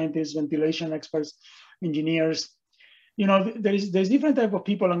 building scientists, ventilation experts, engineers, there's different type of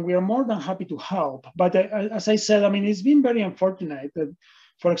people, and we are more than happy to help. But as I said, I mean, it's been very unfortunate that,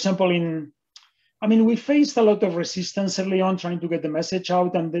 for example, we faced a lot of resistance early on trying to get the message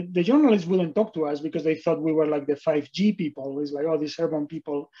out, and the journalists wouldn't talk to us because they thought we were like the 5G people. It's like, oh, these Airborne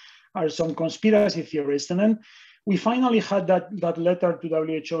people are some conspiracy theorists. And then we finally had that letter to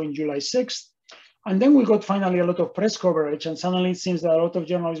WHO in July 6th. And then we got finally a lot of press coverage, and suddenly it seems that a lot of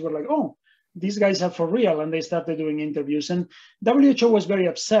journalists were like, oh, these guys are for real, and they started doing interviews. And WHO was very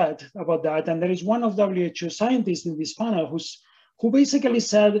upset about that. And there is one of WHO scientists in this panel who basically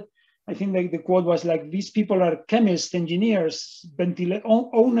said, I think the quote was like, these people are chemists, engineers,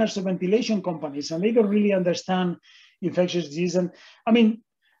 owners of ventilation companies, and they don't really understand infectious disease. And I mean,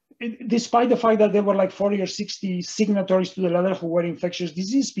 despite the fact that there were like 40 or 60 signatories to the letter who were infectious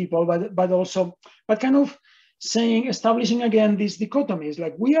disease people, but kind of establishing again these dichotomies,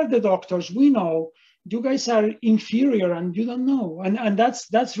 like, we are the doctors, we know, you guys are inferior and you don't know. And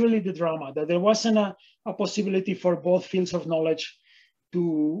that's really the drama, that there wasn't a possibility for both fields of knowledge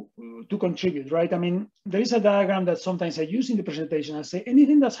to contribute, right? I mean, there is a diagram that sometimes I use in the presentation. I say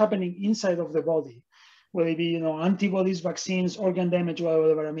anything that's happening inside of the body, whether it be, antibodies, vaccines, organ damage,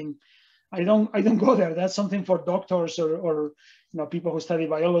 whatever. I mean, I don't go there. That's something for doctors or people who study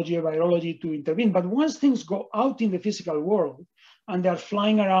biology or virology to intervene. But once things go out in the physical world and they're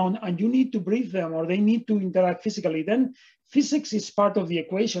flying around and you need to breathe them or they need to interact physically, then physics is part of the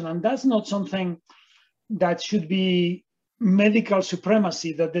equation. And that's not something that should be medical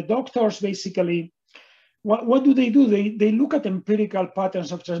supremacy, that the doctors basically, what do? They look at empirical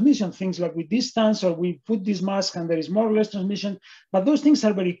patterns of transmission, things like we distance or we put this mask and there is more or less transmission, but those things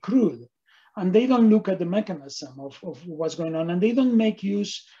are very crude and they don't look at the mechanism of what's going on, and they don't make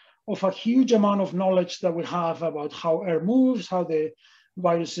use of a huge amount of knowledge that we have about how air moves, how the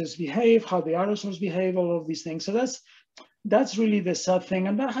viruses behave, how the aerosols behave, all of these things. So that's really the sad thing,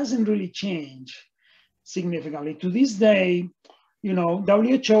 and that hasn't really changed significantly. To this day,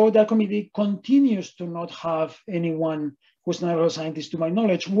 WHO, that committee continues to not have anyone who's not a scientist, to my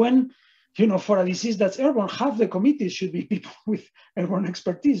knowledge, when, for a disease that's airborne, half the committee should be people with airborne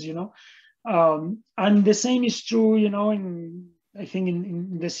expertise, and the same is true, I think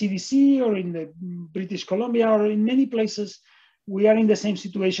in the CDC or in the British Columbia or in many places, we are in the same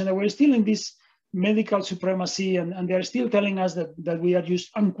situation, that we're still in this medical supremacy, and they're still telling us that we are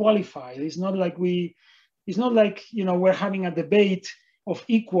just unqualified. It's not like we're having a debate of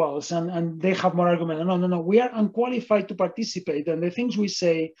equals and they have more argument. No, we are unqualified to participate, and the things we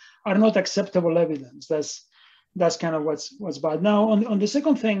say are not acceptable evidence. That's kind of what's bad. Now, on the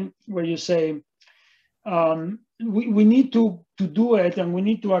second thing, where you say we need to do it and we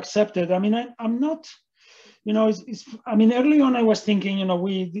need to accept it. I mean, I'm not, early on I was thinking,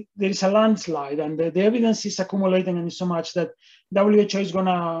 there is a landslide and the evidence is accumulating, and it's so much that WHO is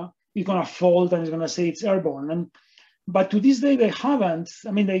gonna fold and is gonna say it's airborne. But to this day they haven't.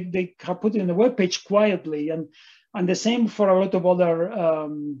 I mean, they have put it in the webpage quietly, and the same for a lot of other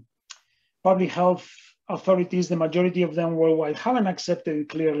public health authorities. The majority of them worldwide haven't accepted it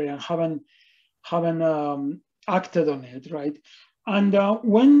clearly and haven't acted on it, right? And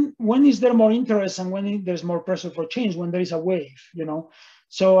when is there more interest and when there's more pressure for change? When there is a wave,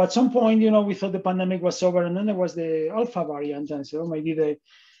 So at some point, we thought the pandemic was over, and then there was the Alpha variant, and so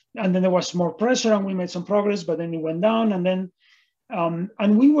and then there was more pressure, and we made some progress, but then it went down, and then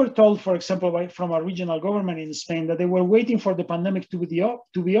and we were told, for example, from a regional government in Spain, that they were waiting for the pandemic to be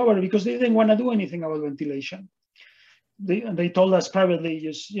over because they didn't want to do anything about ventilation. They told us privately,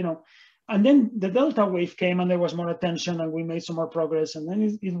 just and then the Delta wave came, and there was more attention, and we made some more progress, and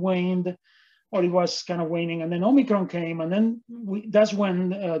then it waned, or it was kind of waning, and then Omicron came, and then that's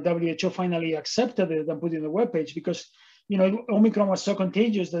when WHO finally accepted it and put it in the webpage, because Omicron was so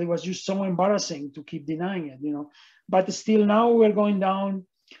contagious that it was just so embarrassing to keep denying it, But still, now we're going down,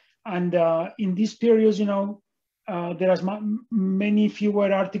 and in these periods, there are many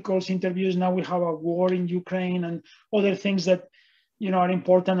fewer articles, interviews. Now we have a war in Ukraine and other things that are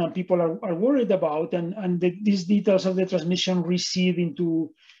important and people are worried about, and these details of the transmission recede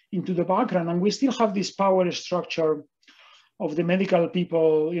into the background, and we still have this power structure of the medical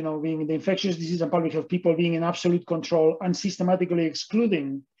people, being the infectious disease and public health people being in absolute control and systematically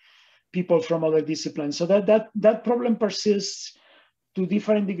excluding people from other disciplines. So that problem persists to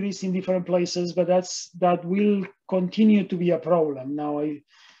different degrees in different places, but that will continue to be a problem. Now,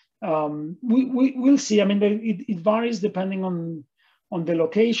 we'll see. I mean, it varies depending on the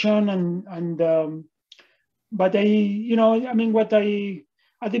location, but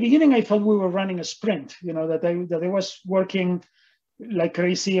at the beginning, I thought we were running a sprint, that I was working like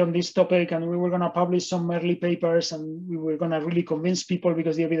crazy on this topic, and we were going to publish some early papers, and we were going to really convince people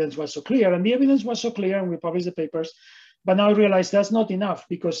because the evidence was so clear. And the evidence was so clear, and we published the papers. But now I realize that's not enough,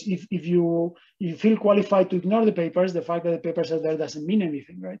 because if you feel qualified to ignore the papers, the fact that the papers are there doesn't mean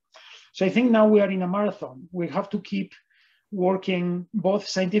anything, right? So I think now we are in a marathon. We have to keep working both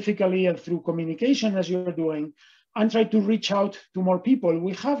scientifically and through communication, as you're doing, and try to reach out to more people.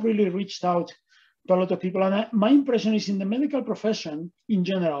 We have really reached out to a lot of people. And my impression is in the medical profession in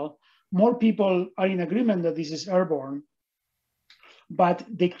general, more people are in agreement that this is airborne. But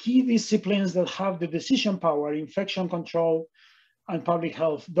the key disciplines that have the decision power, infection control and public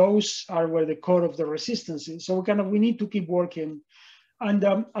health, those are where the core of the resistance is. So we need to keep working. And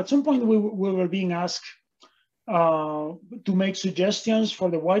at some point we were being asked to make suggestions for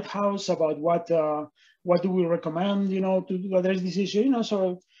the White House about what do we recommend, to address this issue,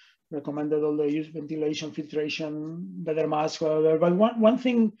 so recommended all the use ventilation, filtration, better masks, whatever. But one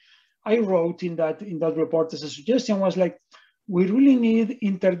thing I wrote in that report as a suggestion was like, we really need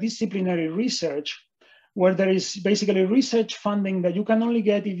interdisciplinary research where there is basically research funding that you can only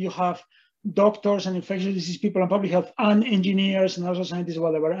get if you have doctors and infectious disease people and public health and engineers and also scientists,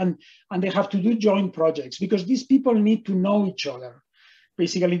 whatever, and they have to do joint projects because these people need to know each other.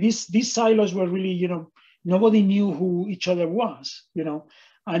 Basically, these silos were really, nobody knew who each other was,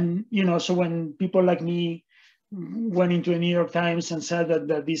 and so when people like me went into the New York Times and said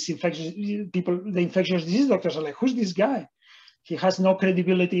that these infectious people, the infectious disease doctors are like, who's this guy? He has no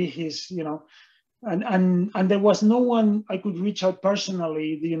credibility. He's, and there was no one I could reach out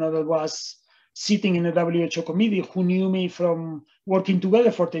personally, that was sitting in the WHO committee who knew me from working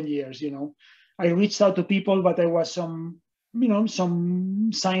together for 10 years, I reached out to people, but there was some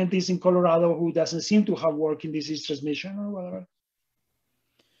scientist in Colorado who doesn't seem to have worked in disease transmission or whatever.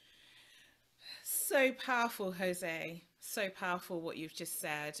 So powerful, Jose. So powerful what you've just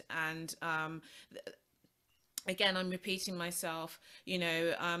said. And again, I'm repeating myself,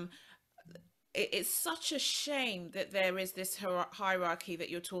 it's such a shame that there is this hierarchy that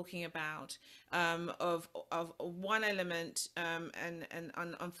you're talking about of one element and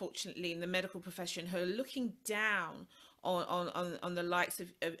unfortunately in the medical profession who are looking down on the likes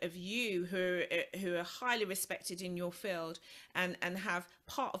of you who are highly respected in your field and have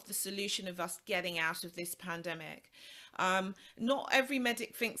part of the solution of us getting out of this pandemic. Not every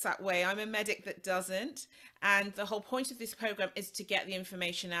medic thinks that way. I'm a medic that doesn't. And the whole point of this program is to get the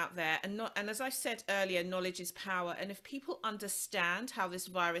information out there. And as I said earlier, knowledge is power. And if people understand how this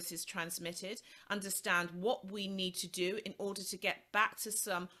virus is transmitted, understand what we need to do in order to get back to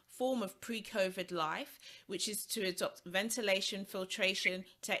some form of pre-COVID life, which is to adopt ventilation, filtration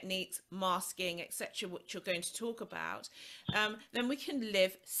techniques, masking, etc., which you're going to talk about, then we can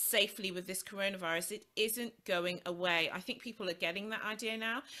live safely with this coronavirus. It isn't going away. I think people are getting that idea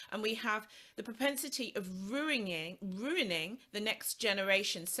now, and we have the propensity of ruining the next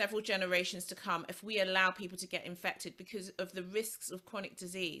generation, several generations to come, if we allow people to get infected because of the risks of chronic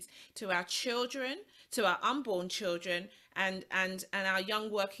disease to our children, to our unborn children, and our young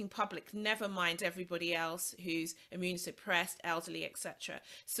working public, never mind everybody else who's immune suppressed, elderly, etc.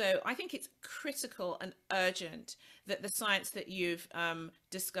 So I think it's critical and urgent that the science that you've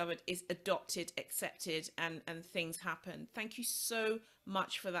discovered is adopted, accepted, and things happen. Thank you so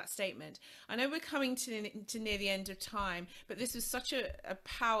much for that statement. I know we're coming to near the end of time, but this was such a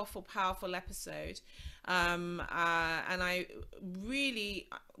powerful episode. And we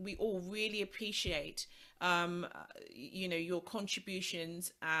all really appreciate your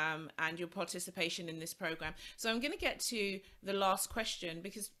contributions and your participation in this program. So I'm going to get to the last question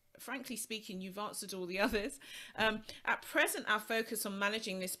because, frankly speaking, you've answered all the others. At present, our focus on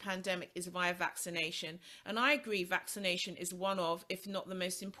managing this pandemic is via vaccination. And I agree vaccination is one of, if not the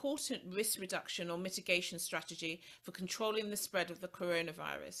most important risk reduction or mitigation strategy for controlling the spread of the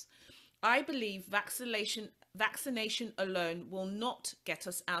coronavirus. I believe vaccination alone will not get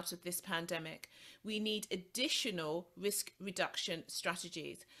us out of this pandemic. We need additional risk reduction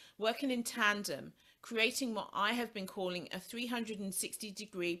strategies, working in tandem, creating what I have been calling a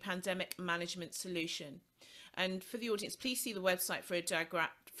 360-degree pandemic management solution. And for the audience, please see the website for a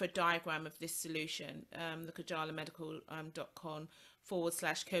diagram of this solution, the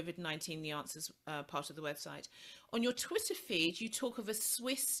kajalamedical.com/COVID-19, the answers part of the website. On your Twitter feed, you talk of a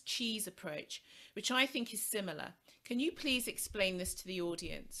Swiss cheese approach, which I think is similar. Can you please explain this to the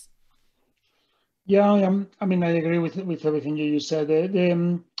audience? Yeah, I agree with everything you said.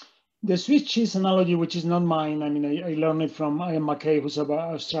 The Swiss cheese analogy, which is not mine, I learned it from Ian McKay, who's an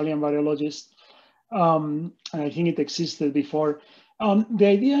Australian virologist, and I think it existed before. The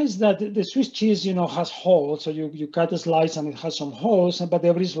idea is that the Swiss cheese, has holes. So you cut a slice and it has some holes, but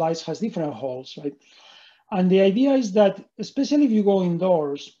every slice has different holes, right? And the idea is that, especially if you go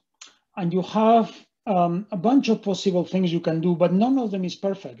indoors and you have a bunch of possible things you can do, but none of them is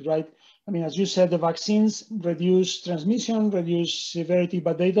perfect, right? I mean, as you said, the vaccines reduce transmission, reduce severity,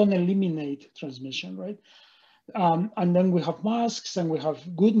 but they don't eliminate transmission, right? And then we have masks, and we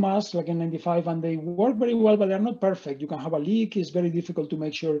have good masks like N95, and they work very well, but they're not perfect. You can have a leak. It's very difficult to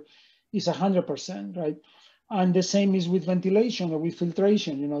make sure it's 100%, right? And the same is with ventilation or with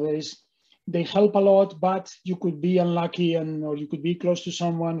filtration. They help a lot, but you could be unlucky, or you could be close to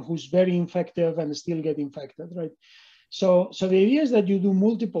someone who's very infective and still get infected, right? So the idea is that you do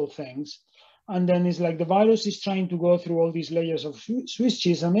multiple things, and then it's like the virus is trying to go through all these layers of Swiss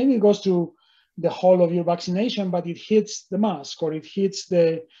cheese, and maybe it goes through the whole of your vaccination, but it hits the mask or it hits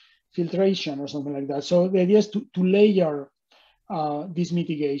the filtration or something like that. So the idea is to layer these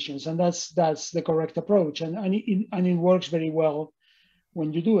mitigations, and that's the correct approach, and it works very well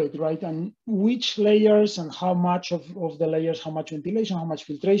when you do it, right? And which layers and how much of the layers, how much ventilation, how much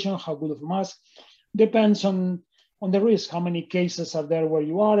filtration, how good of a mask, depends on the risk. How many cases are there where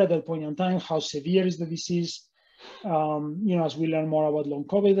you are at that point in time? How severe is the disease? As we learn more about long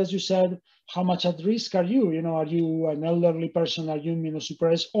COVID, as you said, how much at risk are you? Are you an elderly person? Are you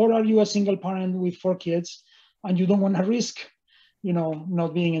immunosuppressed? Or are you a single parent with 4 kids and you don't want to risk,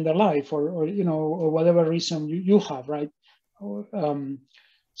 not being in their life or whatever reason you have, right?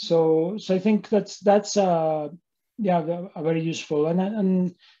 So I think that's very useful.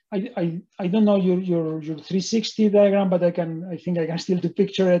 And I don't know your 360 diagram, but I think I can still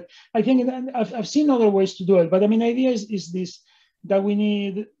picture it. I think I've seen other ways to do it, but I mean, the idea is this, that we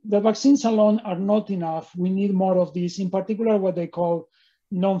need, the vaccines alone are not enough. We need more of these, in particular, what they call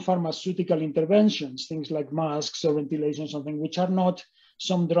non-pharmaceutical interventions, things like masks or ventilation, something which are not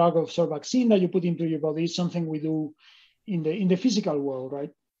some drug or vaccine that you put into your body. It's something we do in the physical world,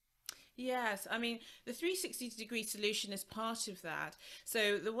 right? Yes, I mean, the 360-degree solution is part of that.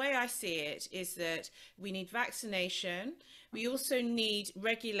 So the way I see it is that we need vaccination. We also need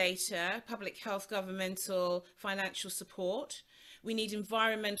regulator, public health, governmental, financial support. We need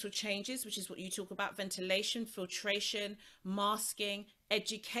environmental changes, which is what you talk about: ventilation, filtration, masking,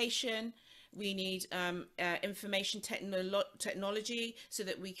 education. We need information technology so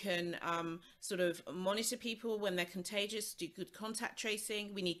that we can sort of monitor people when they're contagious, do good contact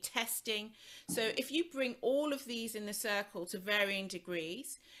tracing. We need testing. So if you bring all of these in the circle to varying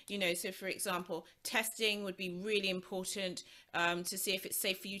degrees, so for example, testing would be really important to see if it's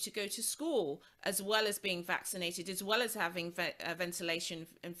safe for you to go to school, as well as being vaccinated, as well as having ventilation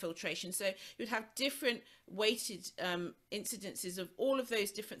and filtration. So you'd have different weighted incidences of all of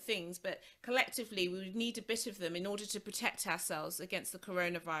those different things, but collectively we would need a bit of them in order to protect ourselves against the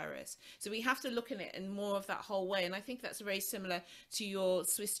coronavirus. So we have to look at it in more of that whole way, and I think that's very similar to your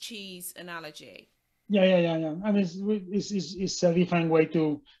Swiss cheese analogy. Yeah. I mean, it's a different way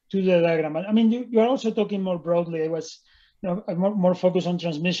to do the diagram. I mean, you are also talking more broadly. I was more focused on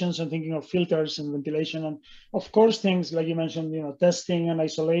transmissions and thinking of filters and ventilation, and of course things like you mentioned, testing and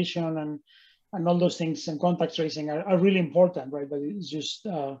isolation and all those things and contact tracing are really important, right? But it's just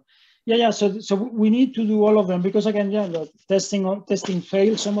so we need to do all of them, because again, the testing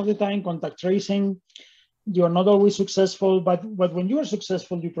fails some of the time. Contact tracing, you're not always successful, but when you are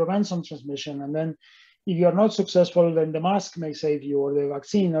successful, you prevent some transmission. And then if you're not successful, then the mask may save you, or the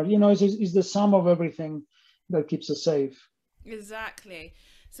vaccine, or it's the sum of everything that keeps us safe. Exactly.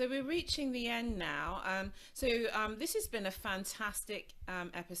 So we're reaching the end now. This has been a fantastic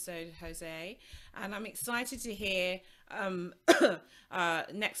episode, Jose, and I'm excited to hear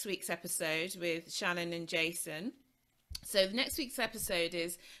next week's episode with Shannon and Jason. So next week's episode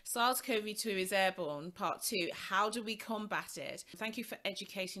is SARS-CoV-2 is Airborne, Part 2. How do we combat it? Thank you for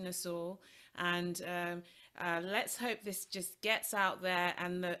educating us all, and let's hope this just gets out there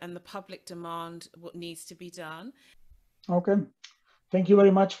and the public demand what needs to be done. Okay. Thank you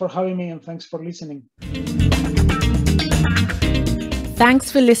very much for having me, and thanks for listening. Thanks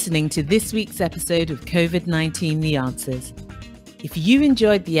for listening to this week's episode of COVID-19 The Answers. If you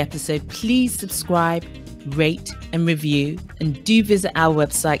enjoyed the episode, please subscribe, rate and review, and do visit our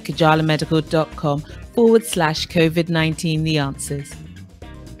website kajalamedical.com/COVID-19 The Answers.